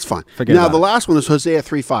 It's fine. Forget now, about the it. last one is Hosea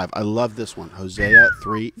 3:5. I love this one. Hosea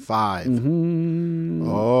 3:5.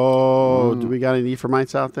 Oh, do we got any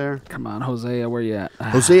Ephraimites out there? Come on, Hosea, where you at?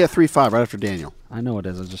 Hosea 3:5, right after Daniel. I know it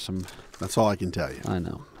is. It's just some. That's all I can tell you. I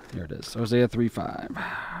know. Here it is. Hosea 3:5.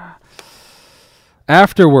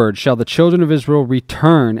 Afterward shall the children of Israel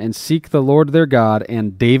return and seek the Lord their God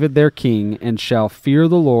and David their king, and shall fear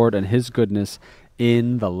the Lord and his goodness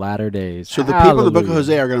in the latter days. So the people in the book of Hallelujah.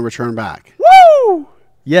 Hosea are going to return back. Woo!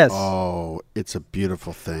 Yes. Oh, it's a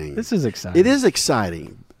beautiful thing. This is exciting. It is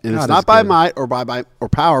exciting. And God it's not is by good. might or by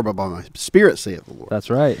power, but by my spirit, saith the Lord. That's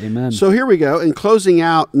right. Amen. So here we go. In closing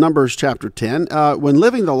out Numbers chapter 10, when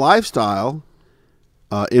living the lifestyle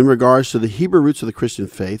in regards to the Hebrew roots of the Christian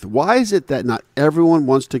faith, why is it that not everyone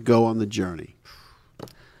wants to go on the journey?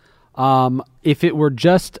 If it were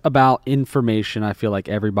just about information, I feel like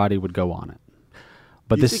everybody would go on it.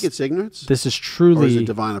 But Do you think it's ignorance? this is truly or is it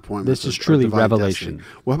divine appointment? This is or truly divine revelation.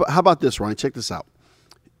 destiny? Well, how about this, Ryan? Check this out.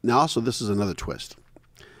 Now, also, this is another twist.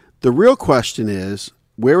 The real question is,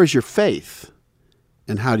 where is your faith,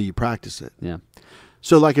 and how do you practice it? Yeah.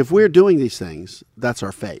 So, like, if we're doing these things, that's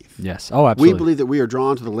our faith. Yes. Oh, absolutely. We believe that we are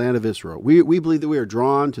drawn to the land of Israel. We believe that we are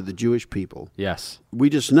drawn to the Jewish people. Yes. We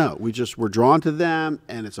just know. We're drawn to them,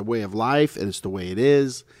 and it's a way of life, and it's the way it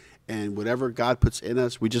is. And whatever God puts in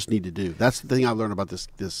us, we just need to do. That's the thing I learned about this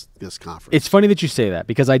conference. It's funny that you say that,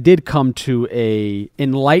 because I did come to a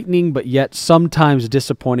enlightening but yet sometimes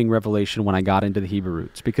disappointing revelation when I got into the Hebrew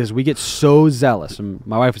roots, because we get so zealous. And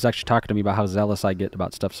my wife was actually talking to me about how zealous I get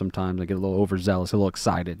about stuff sometimes. I get a little overzealous, a little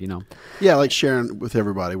excited, you know. Yeah, like sharing with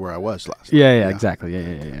everybody where I was last Yeah, night. exactly. Yeah,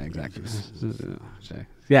 exactly.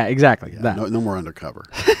 Yeah, exactly. Yeah, that. no more undercover.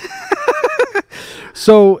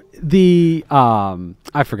 So the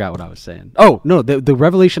I forgot what I was saying. Oh no, the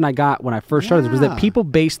revelation I got when I first started was that Yeah. people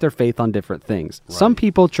base their faith on different things. Some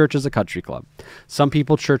people, church is a country club. Some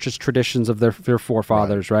people, church is traditions of their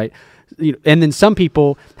forefathers, right? You know, and then some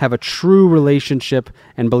people have a true relationship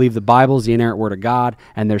and believe the Bible is the inerrant word of God,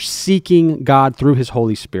 and they're seeking God through His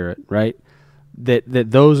Holy Spirit, right?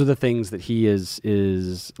 That those are the things that He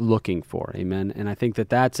is looking for. Amen. And I think that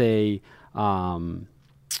that's a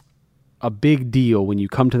big deal when you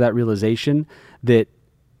come to that realization that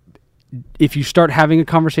if you start having a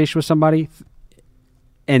conversation with somebody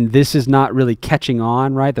and this is not really catching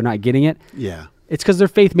on, right? They're not getting it. Yeah. It's because their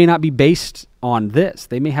faith may not be based on this.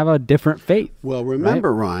 They may have a different faith. Well,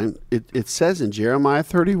 remember, Ryan, it says in Jeremiah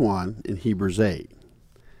 31 in Hebrews 8,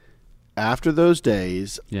 after those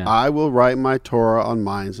days, Yeah. I will write my Torah on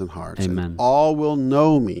minds and hearts. Amen. And all will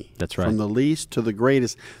know me. That's right. From the least to the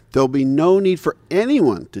greatest. There'll be no need for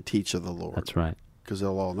anyone to teach of the Lord. That's right. Because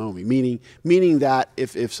they'll all know me. Meaning that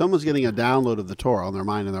if someone's getting a download of the Torah on their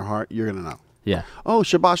mind and their heart, you're going to know. Yeah. Oh,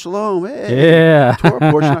 Shabbat Shalom. Hey. Yeah.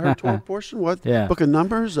 Torah portion. I heard Torah portion. What? Yeah. Book of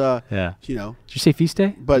Numbers. Yeah. You know. Did you say feast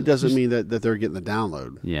day? But it doesn't mean that they're getting the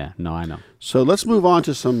download. Yeah. No, I know. So let's move on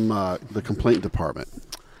to some the complaint department.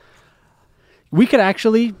 We could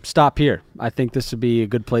actually stop here. I think this would be a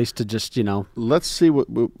good place to just, Let's see what's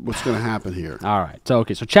going to happen here. All right. So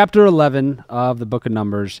chapter 11 of the book of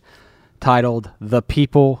Numbers, titled "The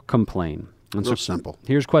People Complain." And Real simple.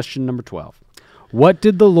 Here's question number 12. What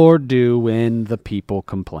did the Lord do when the people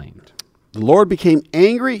complained? The Lord became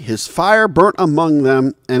angry, his fire burnt among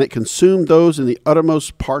them, and it consumed those in the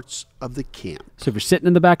uttermost parts of the camp. So if you're sitting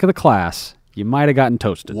in the back of the class, you might have gotten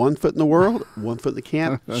toasted. 1 foot in the world, 1 foot in the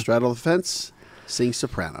camp, straddle the fence, sing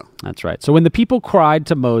soprano. That's right. So when the people cried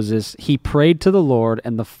to Moses, he prayed to the Lord,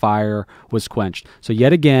 and the fire was quenched. So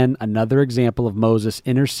yet again, another example of Moses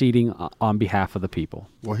interceding on behalf of the people.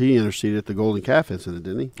 Well, he interceded at the golden calf incident,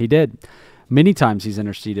 didn't he? He did. Many times he's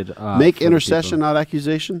interceded. Make for the intercession, people. not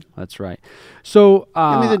accusation. That's right. So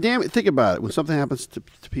I mean, think about it. When something happens to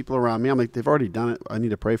people around me, I'm like, they've already done it. I need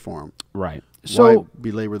to pray for them. right. So So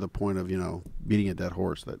belabor the point of beating a dead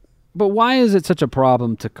horse that but why is it such a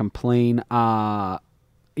problem to complain?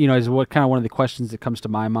 Is what kind of one of the questions that comes to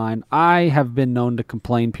my mind. I have been known to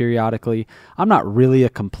complain periodically. I'm not really a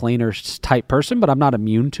complainer type person, but I'm not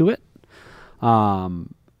immune to it.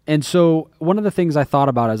 And so one of the things I thought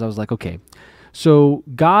about is I was like, okay, so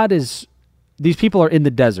these people are in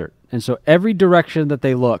the desert. And so every direction that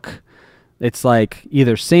they look, it's like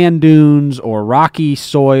either sand dunes or rocky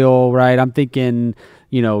soil, right? I'm thinking,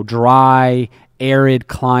 dry, arid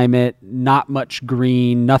climate, not much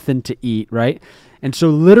green, nothing to eat, right? And so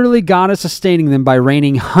literally God is sustaining them by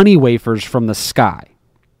raining honey wafers from the sky.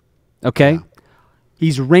 Okay? Yeah.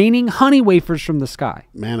 He's raining honey wafers from the sky.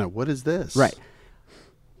 Manna, what is this? Right.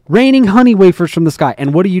 Raining honey wafers from the sky.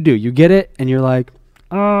 And what do? You get it, and you're like,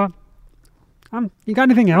 you got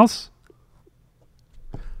anything else?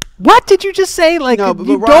 What did you just say? Like, no,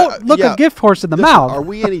 you don't look a gift horse in the mouth. Are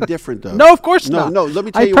we any different, though? No, of course not. No, let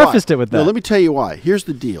me tell you why. I prefaced it with that. No, let me tell you why. Here's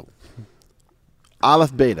the deal.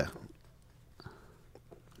 Aleph Beta,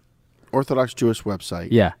 Orthodox Jewish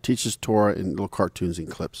website, teaches Torah in little cartoons and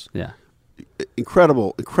clips. Yeah.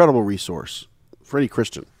 Incredible resource for any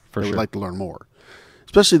Christian who would like to learn more.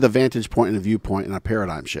 Especially the vantage point and a viewpoint and a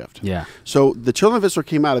paradigm shift. Yeah. So the children of Israel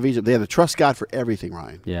came out of Egypt. They had to trust God for everything,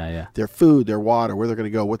 Ryan. Yeah. Their food, their water, where they're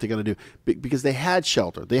going to go, what they're going to do. Because they had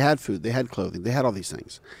shelter, they had food, they had clothing, they had all these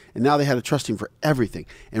things. And now they had to trust Him for everything.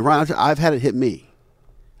 And Ryan, I've had it hit me.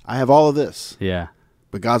 I have all of this. Yeah.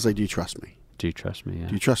 But God's like, do you trust me? Do you trust me? Yeah.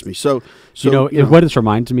 Do you trust me? So what this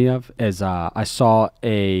reminds me of is I saw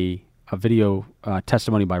a video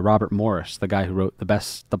testimony by Robert Morris, the guy who wrote The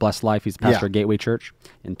Blessed Life. He's the pastor of Gateway Church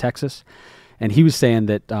in Texas. And he was saying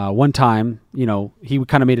that one time, he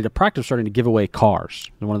kind of made it a practice starting to give away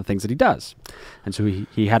cars. One of the things that he does. And so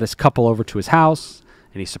he had this couple over to his house,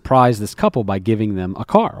 and he surprised this couple by giving them a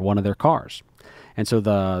car, one of their cars. And so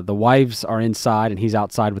the wives are inside, and he's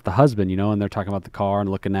outside with the husband, and they're talking about the car and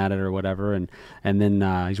looking at it or whatever. And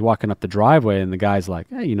then he's walking up the driveway, and the guy's like,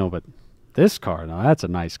 hey, but this car, no, that's a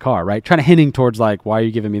nice car, right? Trying to hinting towards like, why are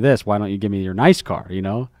you giving me this? Why don't you give me your nice car,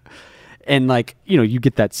 And like, you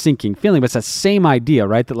get that sinking feeling, but it's that same idea,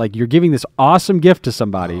 right? That like you're giving this awesome gift to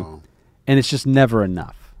somebody, and it's just never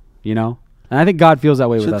enough, And I think God feels that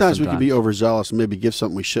way with us sometimes. Sometimes we can be overzealous and maybe give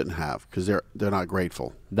something we shouldn't have because they're not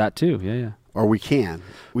grateful. That too, yeah. Or we can.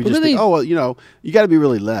 We just think, you got to be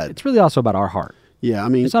really led. It's really also about our heart. Yeah, I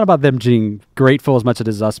mean, it's not about them being grateful as much as it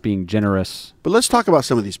is us being generous. But let's talk about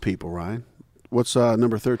some of these people, Ryan. What's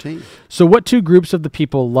number 13? So what two groups of the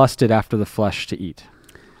people lusted after the flesh to eat?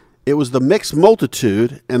 It was the mixed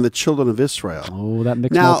multitude and the children of Israel. Oh, that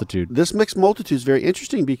mixed multitude. This mixed multitude is very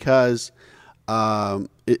interesting because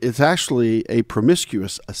it's actually a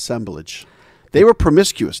promiscuous assemblage. They were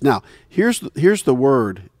promiscuous. Now, here's the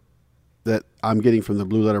word that I'm getting from the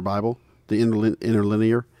Blue Letter Bible, the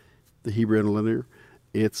interlinear, the Hebrew interlinear.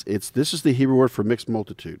 This is the Hebrew word for mixed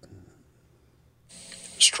multitude.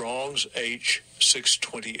 Strong's H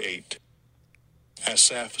 628.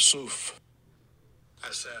 Asaph Suf.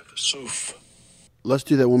 Let's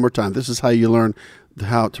do that one more time. This is how you learn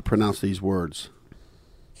how to pronounce these words.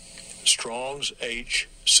 Strong's H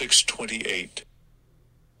 628.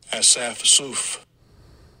 Asaph Suf.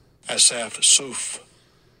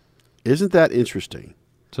 Isn't that interesting?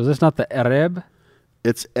 So is this not the Ereb?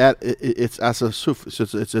 It's Asasuf.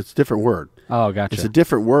 So it's a different word. Oh, gotcha. It's a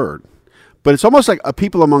different word. But it's almost like a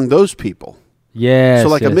people among those people. Yes. So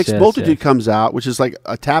like a mixed multitude comes out, which is like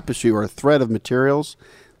a tapestry or a thread of materials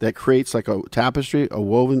that creates like a tapestry, a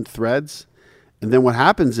woven threads. And then what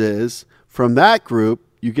happens is from that group,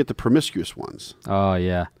 you get the promiscuous ones. Oh,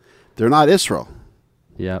 yeah. They're not Israel.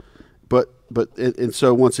 Yep. And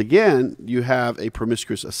so once again, you have a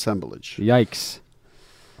promiscuous assemblage. Yikes.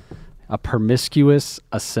 A promiscuous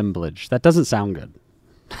assemblage. That doesn't sound good.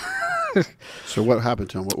 So what happened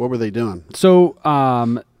to them? What were they doing? So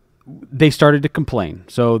they started to complain.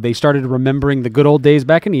 So they started remembering the good old days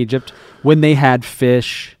back in Egypt when they had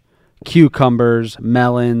fish, cucumbers,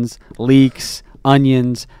 melons, leeks,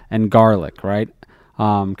 onions, and garlic, right?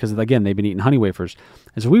 Because, again, they've been eating honey wafers.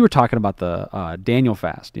 And so we were talking about the Daniel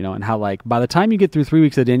fast, and how, like, by the time you get through 3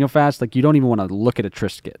 weeks of the Daniel fast, like, you don't even want to look at a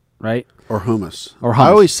Triscuit, right? Or hummus. I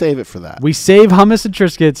always save it for that. We save hummus and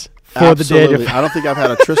Triscuits for the Daniel fast. I don't think I've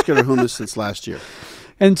had a Triscuit or hummus since last year.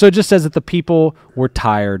 And so it just says that the people were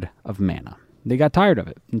tired of manna. They got tired of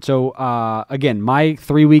it. And so, again, my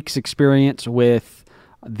 3 weeks experience with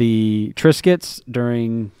the Triscuits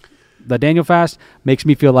during the Daniel fast makes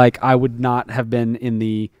me feel like I would not have been in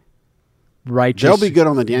the righteous, they'll be good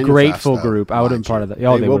on the Daniel grateful fast, though, group. I would have been part of that.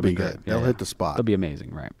 They will be good. They'll hit the spot. They'll be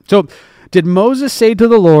amazing, right? So, did Moses say to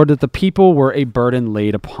the Lord that the people were a burden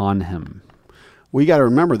laid upon him? Well, you got to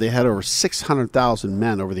remember they had over 600,000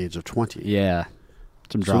 men over the age of 20. Yeah.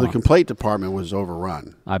 Some So drama. the complaint department was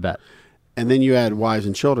overrun. I bet. And then you add wives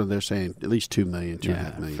and children, they're saying at least 2 million, 2.5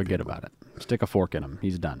 Yeah, million. forget people. about it. Stick a fork in him.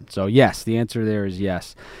 He's done. So, yes, the answer there is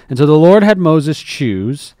yes. And so the Lord had Moses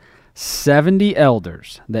choose 70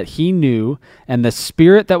 elders that he knew, and the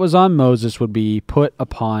spirit that was on Moses would be put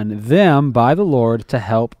upon them by the Lord to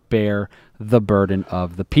help bear the burden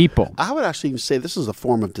of the people. I would actually even say this is a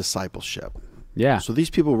form of discipleship. Yeah. So these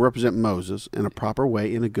people represent Moses in a proper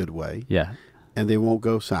way, in a good way, Yeah. and they won't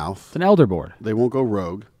go south. It's an elder board. They won't go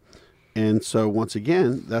rogue. And so once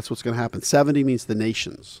again, that's what's going to happen. 70 means the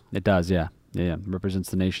nations. It does, yeah. Yeah, represents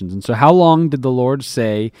the nations. And so how long did the Lord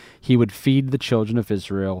say he would feed the children of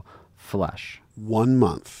Israel flesh? 1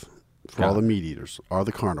 month for all Got the it. meat eaters, or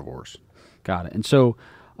the carnivores. Got it. And so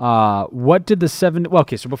what did the 7 well,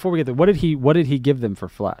 okay, so before we get there, what did he give them for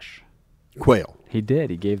flesh? Quail. He did.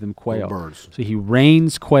 He gave them quail. birds. So he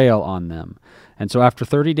rains quail on them. And so after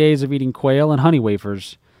 30 days of eating quail and honey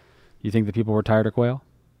wafers, you think the people were tired of quail?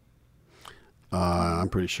 I'm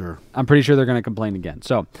pretty sure. I'm pretty sure they're going to complain again.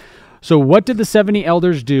 So what did the 70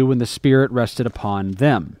 elders do when the Spirit rested upon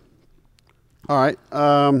them? All right.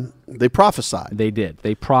 They prophesied. They did.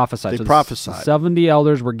 They prophesied. They So prophesied. The 70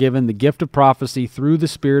 elders were given the gift of prophecy through the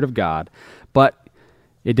Spirit of God, but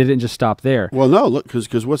it didn't just stop there. Well, no, look,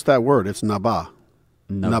 because what's that word? It's nabah.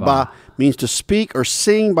 Nabah means to speak or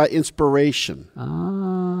sing by inspiration.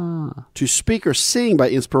 Ah, To speak or sing by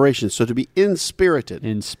inspiration. So to be inspirited.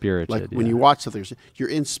 inspirited. Like when yeah. you watch something, you're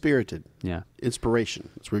inspirited. Yeah. Inspiration.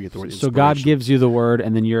 That's where you get the word So inspiration. God gives you the word,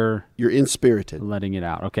 and then you're You're inspirited. letting it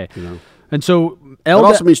out. Okay. You know. And so It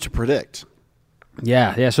also means to predict.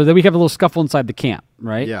 yeah. So then we have a little scuffle inside the camp,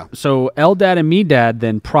 right? Yeah. So Eldad and Medad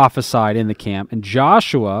then prophesied in the camp, and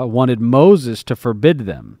Joshua wanted Moses to forbid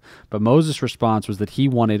them. But Moses' response was that he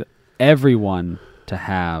wanted everyone to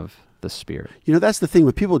have the Spirit. You know, that's the thing.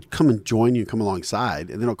 When people come and join you, come alongside,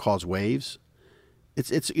 and they don't cause waves,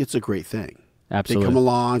 it's a great thing. Absolutely. They come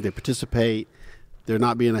along, they participate. They're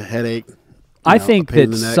not being a headache. I a think pain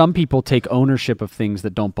in that the neck. some people take ownership of things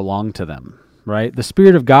that don't belong to them, right? The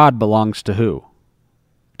Spirit of God belongs to who?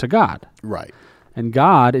 To God. Right. And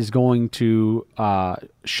God is going to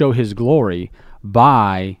show his glory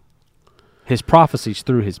by his prophecies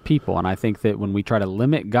through his people. And I think that when we try to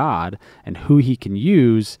limit God and who he can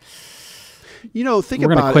use, You know, think We're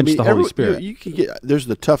gonna about it. quench the Holy Spirit. You can get, there's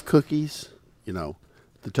the tough cookies, you know,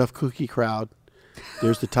 the tough cookie crowd.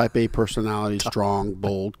 There's the type A personality, strong,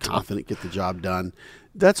 bold, confident, get the job done.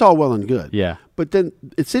 That's all well and good. yeah, But then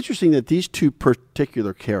it's interesting that these two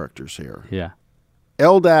particular characters here, yeah,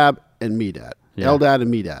 Eldad and Medad. Yeah. Eldad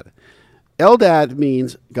and Medad. Eldad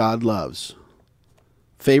means God loves.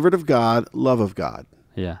 Favorite of God, love of God.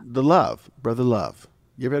 yeah. The love, Brother Love.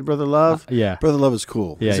 You ever had Brother Love? Yeah. Brother Love is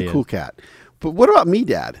cool. Yeah, He's he a cool is. cat. But what about me,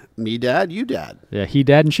 Dad? Me, Dad, you, Dad. Yeah, he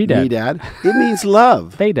dad and she dad. Me, Dad. It means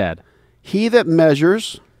love. They dad. He that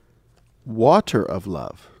measures water of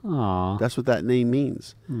love. Aw. That's what that name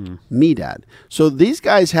means. Me, Dad. So these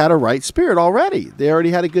guys had a right spirit already. They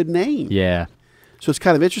already had a good name. Yeah, So it's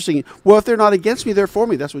kind of interesting. Well, if they're not against me, they're for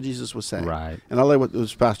me. That's what Jesus was saying. Right. And I like what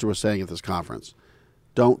this pastor was saying at this conference.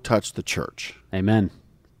 Don't touch the church. amen.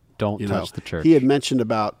 Don't You touch know, the church. He had mentioned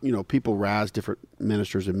about, people razz different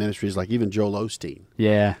ministers and ministries, like even Joel Osteen.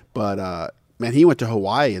 yeah, But man, he went to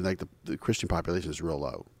Hawaii, and like the Christian population is real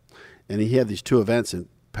low, and he had these two events and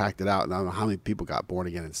packed it out, and I don't know how many people got born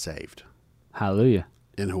again and saved hallelujah.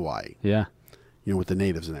 in Hawaii. Yeah, With the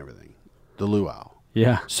natives and everything, the luau.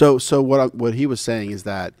 yeah, So what he was saying is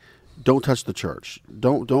that don't touch the church.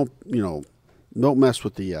 Don't mess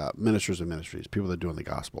with the ministers and ministries, people that are doing the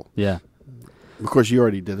gospel. yeah. Of course, you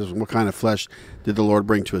already did this. What kind of flesh did the Lord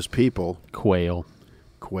bring to His people? Quail.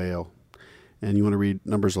 Quail. And you want to read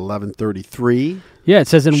Numbers 11:33. Yeah, it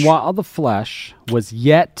says, and while the flesh was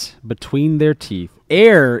yet between their teeth,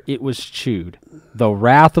 ere it was chewed, the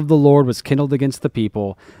wrath of the Lord was kindled against the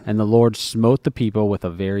people, and the Lord smote the people with a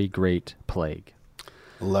very great plague.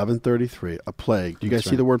 11:33. A plague. Do you guys That's see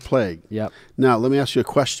right. the word plague? Yep. Now, let me ask you a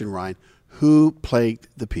question, Ryan. Who plagued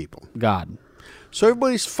the people? God. So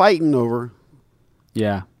everybody's fighting over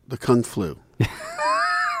Yeah. the Kung flu,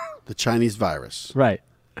 the Chinese virus, Right.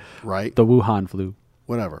 right? The Wuhan flu.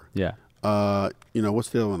 Whatever. Yeah. What's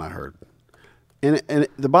the other one I heard? And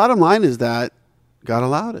the bottom line is that God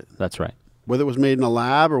allowed it, That's right. whether it was made in a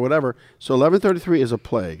lab or whatever. So 11:33 is a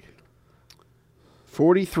plague.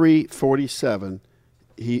 43:47,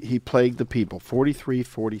 he plagued the people.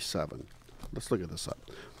 43:47. Let's look at this up.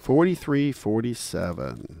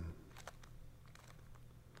 43:47.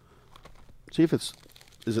 See if is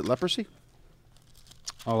it leprosy?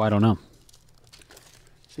 Oh, I don't know.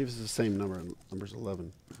 See if it's the same number. Number's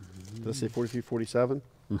 11. Did I say 43, 47?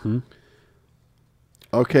 Mm-hmm.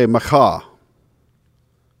 Okay, macha.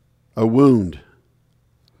 A wound.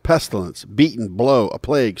 Pestilence, beaten, blow, a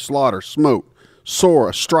plague, slaughter, smote, sore,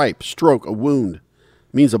 a stripe, stroke, a wound.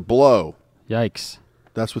 Means a blow. Yikes.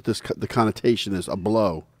 That's what the connotation is, a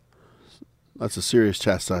blow. That's a serious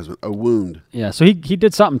chastisement, a wound. Yeah, so he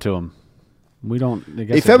did something to him. We don't... I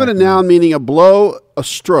guess A feminine noun meaning a blow, a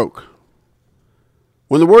stroke.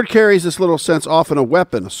 When the word carries this little sense, often a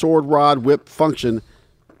weapon, a sword, rod, whip, functions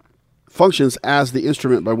as the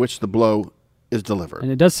instrument by which the blow is delivered.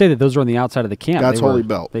 And it does say that those were on the outside of the camp. God's holy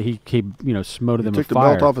belt. That he smote them He with took the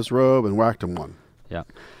fire. belt off his robe and whacked him one. Yeah.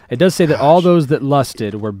 It does say that all those that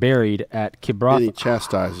lusted were buried at And he Kibroth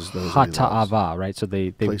chastises those that he loves. Hata'ava, right? So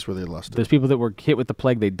they Place where they lusted. those people that were hit with the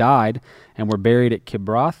plague, they died and were buried at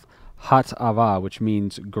Kibroth Hata'ava, which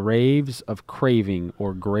means graves of craving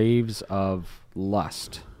or graves of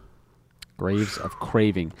lust. Graves of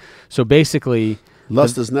craving. So basically,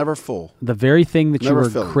 Lust is never full. the very thing that you Never were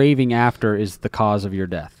filling. craving after is the cause of your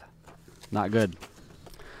death. Not good.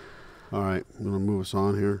 All right, I'm going to move us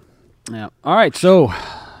on here. Yeah. All right. So,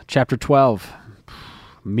 chapter 12.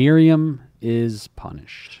 Miriam is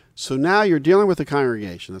punished. So now you're dealing with a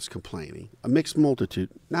congregation that's complaining, a mixed multitude.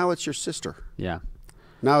 Now it's your sister. Yeah.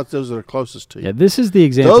 Now it's those that are closest to you. Yeah. This is the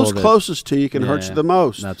example. Those that- closest to you can hurt Yeah, you the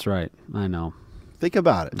most. That's right. I know. Think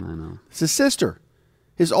about it. I know. It's his sister,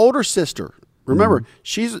 his older sister. Remember,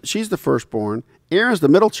 she's the firstborn. Aaron's the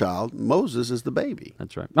middle child. Moses is the baby.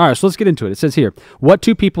 That's right. All right. So let's get into it. It says here, what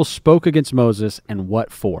two people spoke against Moses and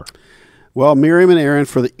what for? Well, Miriam and Aaron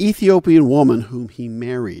for the Ethiopian woman whom he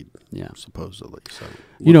married. Yeah. Supposedly.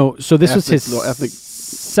 So So this was his little ethnic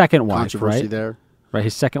second wife, controversy right? there. Right.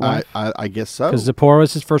 His second wife. I guess so. Because Zipporah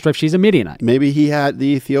was his first wife. She's a Midianite. Maybe he had the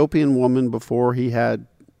Ethiopian woman before he had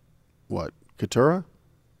what? Keturah?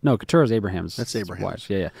 No, Keturah's Abraham's. That's Abraham's. wife.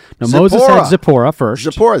 Yeah. No, Moses had Zipporah first.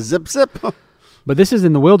 Zipporah, zip. But this is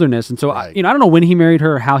in the wilderness, and so Right. I don't know when he married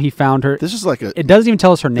her, how he found her. This is like It doesn't even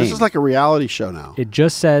tell us her name. This is like a reality show now. It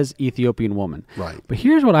just says Ethiopian woman. Right. But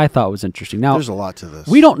here's what I thought was interesting. Now, There's a lot to this.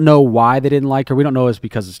 we don't know why they didn't like her. We don't know it's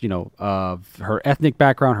because of her ethnic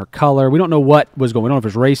background, her color. We don't know what was going on. We don't know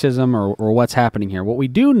if it's racism or what's happening here. What we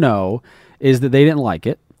do know is that they didn't like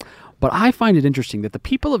it. But I find it interesting that the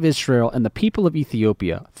people of Israel and the people of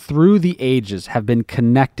Ethiopia, through the ages, have been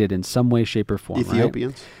connected in some way, shape, or form.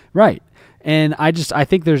 Ethiopians. Right. And I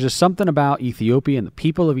think there's just something about Ethiopia and the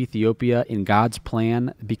people of Ethiopia in God's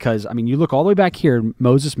plan, because, you look all the way back here,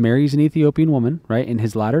 Moses marries an Ethiopian woman, right, in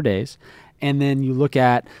his latter days. And then you look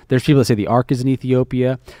at, there's people that say the ark is in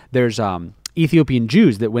Ethiopia. There's Ethiopian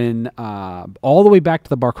Jews that when all the way back to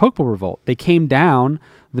the Bar Kokhba revolt, they came down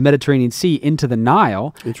the Mediterranean Sea into the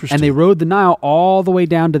Nile, Interesting. and they rode the Nile all the way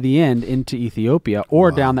down to the end into Ethiopia, or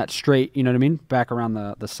down that straight, back around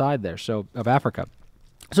the side there, so of Africa.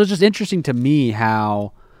 So it's just interesting to me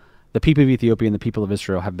how the people of Ethiopia and the people of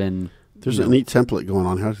Israel have been There's a neat template going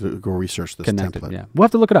on. I have to go research this connected. template. Yeah, we'll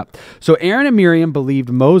have to look it up. So Aaron and Miriam believed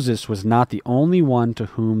Moses was not the only one to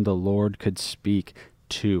whom the Lord could speak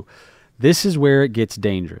to. This is where it gets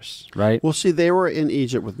dangerous, right? Well, see, they were in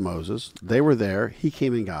Egypt with Moses. They were there. He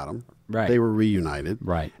came and got them. Right. They were reunited.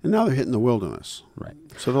 Right. And now they're hitting the wilderness. Right.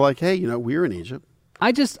 So they're like, hey, we're in Egypt.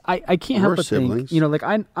 I can't help We're but siblings.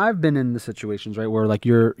 think, I've been in the situations, right, where like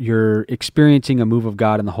you're experiencing a move of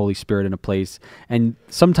God and the Holy Spirit in a place, and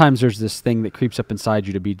sometimes there's this thing that creeps up inside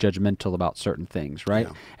you to be judgmental about certain things, right?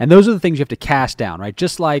 Yeah. And those are the things you have to cast down, right?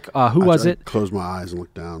 Just like who was it? Close my eyes and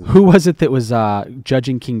look down. Who was it that was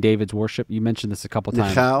judging King David's worship? You mentioned this a couple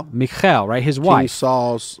times. Michal, right? His King wife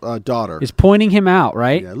Saul's daughter. is pointing him out,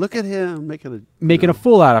 right? Yeah, look at him making Making a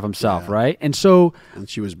fool out of himself, Yeah. right? And so And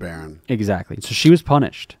she was barren. exactly. So she was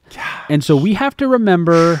punished. And so we have to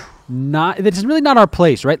remember it's really not our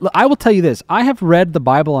place, right? I will tell you this. I have read the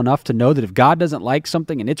Bible enough to know that if God doesn't like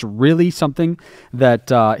something and it's really something that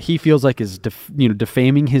he feels like is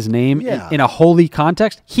defaming his name Yeah. in a holy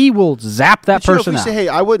context, he will zap that But, person if out. you say, hey,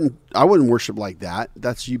 I wouldn't worship like that.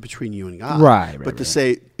 That's between you and God. Right, But to right.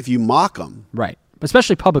 say, if you mock them, Right.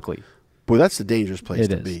 Especially publicly. boy, that's a dangerous place It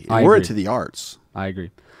to is. be. I And we're agree. into the arts. I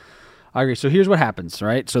agree. So here's what happens,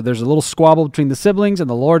 right? So there's a little squabble between the siblings, and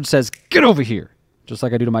the Lord says, "Get over here," just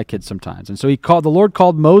like I do to my kids sometimes. And so the Lord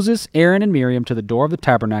called Moses, Aaron, and Miriam to the door of the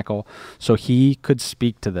tabernacle so he could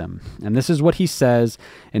speak to them. And this is what he says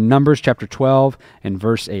in Numbers chapter 12 and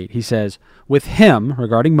verse 8. He says, "With him,"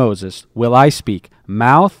 regarding Moses, "will I speak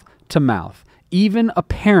mouth to mouth, even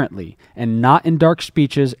apparently, and not in dark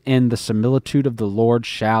speeches, and the similitude of the Lord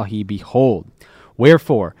shall he behold.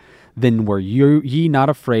 Wherefore, then were ye not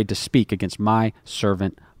afraid to speak against my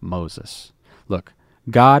servant Moses." Look,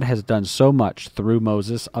 God has done so much through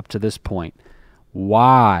Moses up to this point.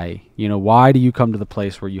 Why do you come to the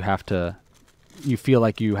place where you feel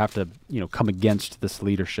like you have to, come against this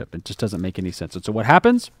leadership? It just doesn't make any sense. And so what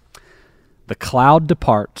happens? The cloud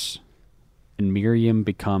departs and Miriam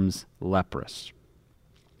becomes leprous.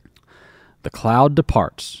 The cloud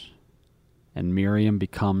departs and Miriam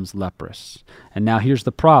becomes leprous. And now here's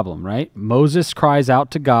the problem, right? Moses cries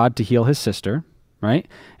out to God to heal his sister, right?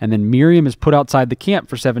 And then Miriam is put outside the camp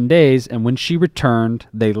for 7 days, and when she returned,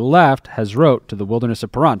 they left Hazrot to the wilderness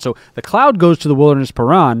of Paran. So the cloud goes to the wilderness of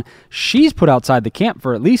Paran. She's put outside the camp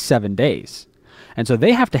for at least 7 days. And so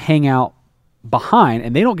they have to hang out behind,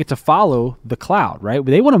 and they don't get to follow the cloud, right?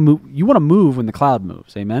 They want to move. You want to move when the cloud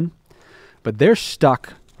moves, amen? But they're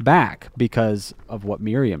stuck back because of what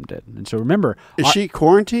Miriam did. And so remember, is she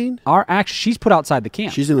quarantined? She's put outside the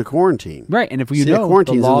camp. She's in a quarantine. Right. And if you know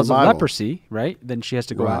the laws of leprosy, right, then she has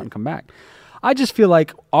to go out and come back. I just feel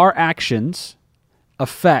like our actions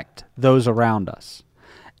affect those around us.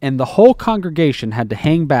 And the whole congregation had to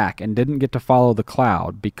hang back and didn't get to follow the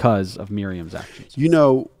cloud because of Miriam's actions.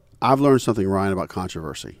 I've learned something, Ryan, about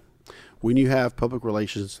controversy. When you have public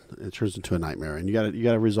relations, it turns into a nightmare, and you got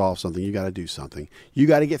to resolve something. You got to do something. You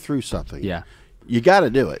got to get through something. Yeah, you got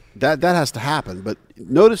to do it. That has to happen. But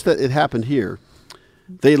notice that it happened here.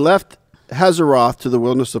 They left Hazeroth to the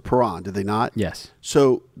wilderness of Paran, did they not? Yes.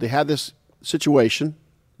 So they had this situation,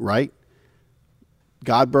 right?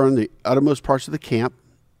 God burned the uttermost parts of the camp,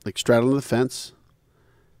 like straddling the fence.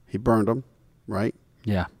 He burned them, right?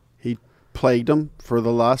 Yeah. He plagued them for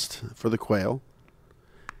the lust, for the quail.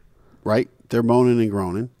 Right? They're moaning and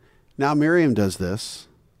groaning. Now Miriam does this,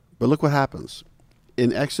 but look what happens.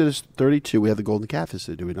 In Exodus 32, we have the golden calf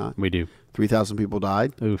incident, do we not? We do. 3,000 people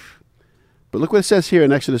died. Oof. But look what it says here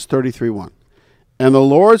in Exodus 33:1. And the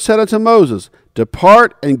Lord said unto Moses,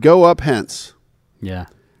 depart and go up hence. Yeah.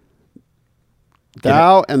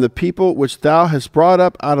 Thou and the people which thou hast brought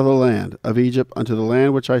up out of the land of Egypt unto the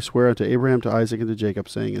land which I swear unto Abraham, to Isaac, and to Jacob,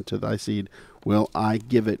 saying, and to thy seed will I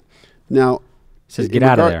give it. Now, it says, get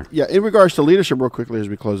out of there. Yeah, in regards to leadership, real quickly as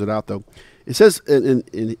we close it out, though, it says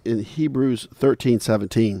in Hebrews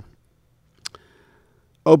 13:17,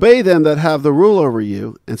 obey them that have the rule over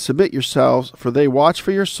you, and submit yourselves, for they watch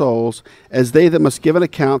for your souls, as they that must give an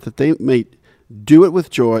account, that they may do it with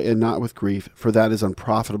joy and not with grief, for that is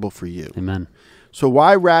unprofitable for you. Amen. So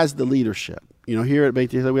why razz the leadership? Here at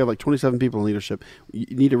Beit Yehilah, we have like 27 people in leadership. You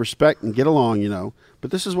need to respect and get along,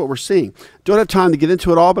 But this is what we're seeing. Don't have time to get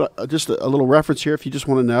into it all, but just a little reference here if you just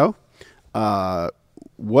want to know.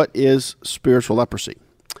 What is spiritual leprosy?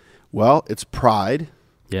 Well, it's pride.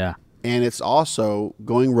 Yeah. And it's also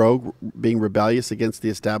going rogue, being rebellious against the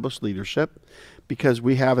established leadership, because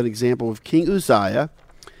we have an example of King Uzziah,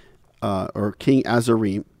 or King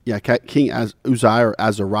Azarim. Yeah, King Uzziah or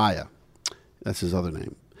Azariah. That's his other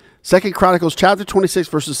name. 2 Chronicles chapter 26,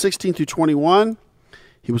 verses 16 through 21.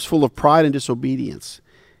 He was full of pride and disobedience.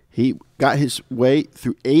 He got his way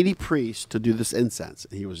through 80 priests to do this incense.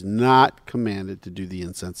 And he was not commanded to do the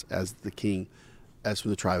incense as the king, as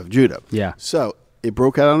from the tribe of Judah. Yeah. So it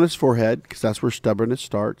broke out on his forehead, because that's where stubbornness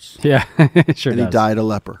starts. Yeah, it sure and does. He died a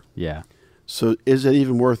leper. Yeah. So is it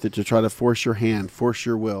even worth it to try to force your hand, force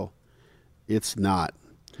your will? It's not.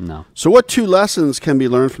 No. So what 2 lessons can be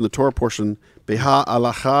learned from the Torah portion, Beha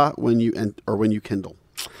Alacha, when you kindle?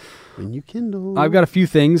 When you kindle. I've got a few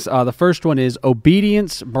things. The first one is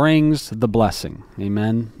obedience brings the blessing.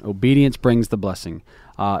 Amen. Obedience brings the blessing.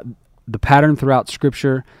 The pattern throughout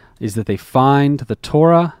Scripture is that they find the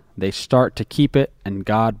Torah, they start to keep it, and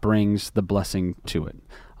God brings the blessing to it.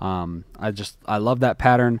 I love that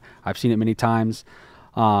pattern. I've seen it many times.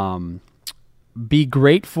 Be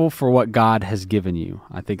grateful for what God has given you.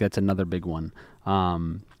 I think that's another big one.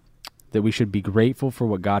 That we should be grateful for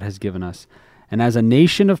what God has given us. And as a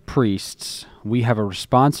nation of priests, we have a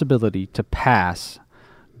responsibility to pass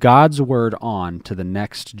God's word on to the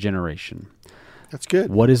next generation. That's good.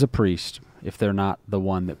 What is a priest if they're not the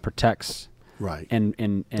one that protects? Right.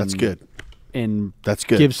 And that's good. And that's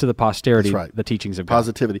good. Gives to the posterity That's right. the teachings of God.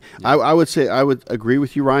 Positivity. Yeah. I would say I would agree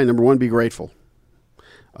with you, Ryan. Number one, be grateful.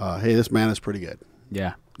 Hey, this man is pretty good.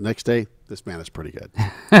 Yeah. Next day, this man is pretty good.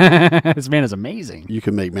 This man is amazing. You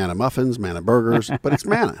can make manna muffins, manna burgers, but it's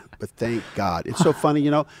manna. But thank God. It's so funny,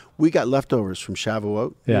 we got leftovers from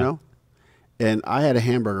Shavuot, and I had a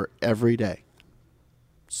hamburger every day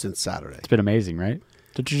since Saturday. It's been amazing, right?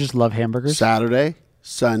 Don't you just love hamburgers? Saturday,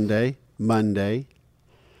 Sunday, Monday,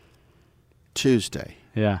 Tuesday.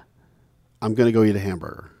 Yeah. I'm going to go eat a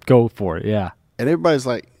hamburger. Go for it, yeah. And everybody's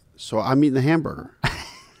like, so I'm eating the hamburger.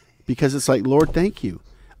 Because it's like, Lord, thank you.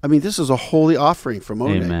 I mean, this is a holy offering from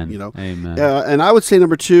Monet. Amen. You know, Amen. And I would say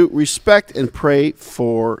number 2, respect and pray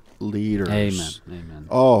for leaders. Amen. Amen.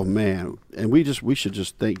 Oh man, and we should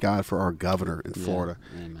just thank God for our governor in Florida,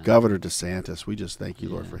 Amen. Governor DeSantis. We just thank you,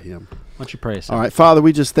 Lord, for him. Why don't you pray, Sam? All right, Father,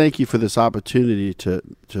 we just thank you for this opportunity to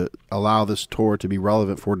allow this Torah to be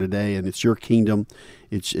relevant for today, and it's your kingdom,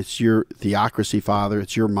 it's your theocracy, Father,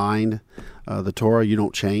 it's your mind, the Torah. You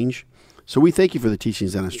don't change. So we thank you for the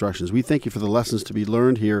teachings and instructions. We thank you for the lessons to be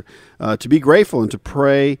learned here, to be grateful and to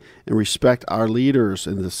pray and respect our leaders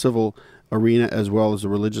in the civil arena as well as the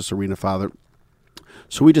religious arena, Father.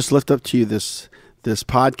 So we just lift up to you this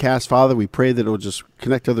podcast, Father. We pray that it will just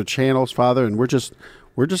connect to other channels, Father, and we're just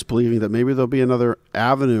believing that maybe there'll be another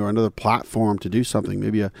avenue or another platform to do something,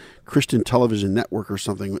 maybe a Christian television network or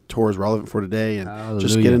something that Torah is relevant for today, and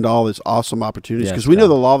just get into all these awesome opportunities, because we know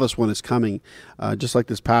the lawless one is coming. Just like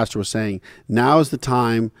this pastor was saying, now is the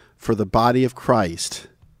time for the body of Christ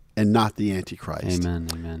and not the Antichrist. Amen.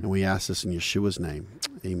 Amen. And we ask this in Yeshua's name.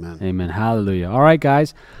 Amen. Amen. Hallelujah. All right,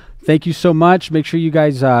 guys. Thank you so much. Make sure you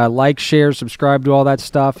guys like, share, subscribe to all that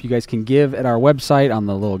stuff. You guys can give at our website on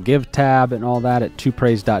the little give tab and all that at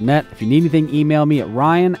twopraise.net. If you need anything, email me at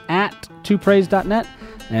ryan@twopraise.net.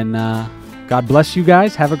 And God bless you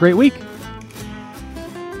guys. Have a great week.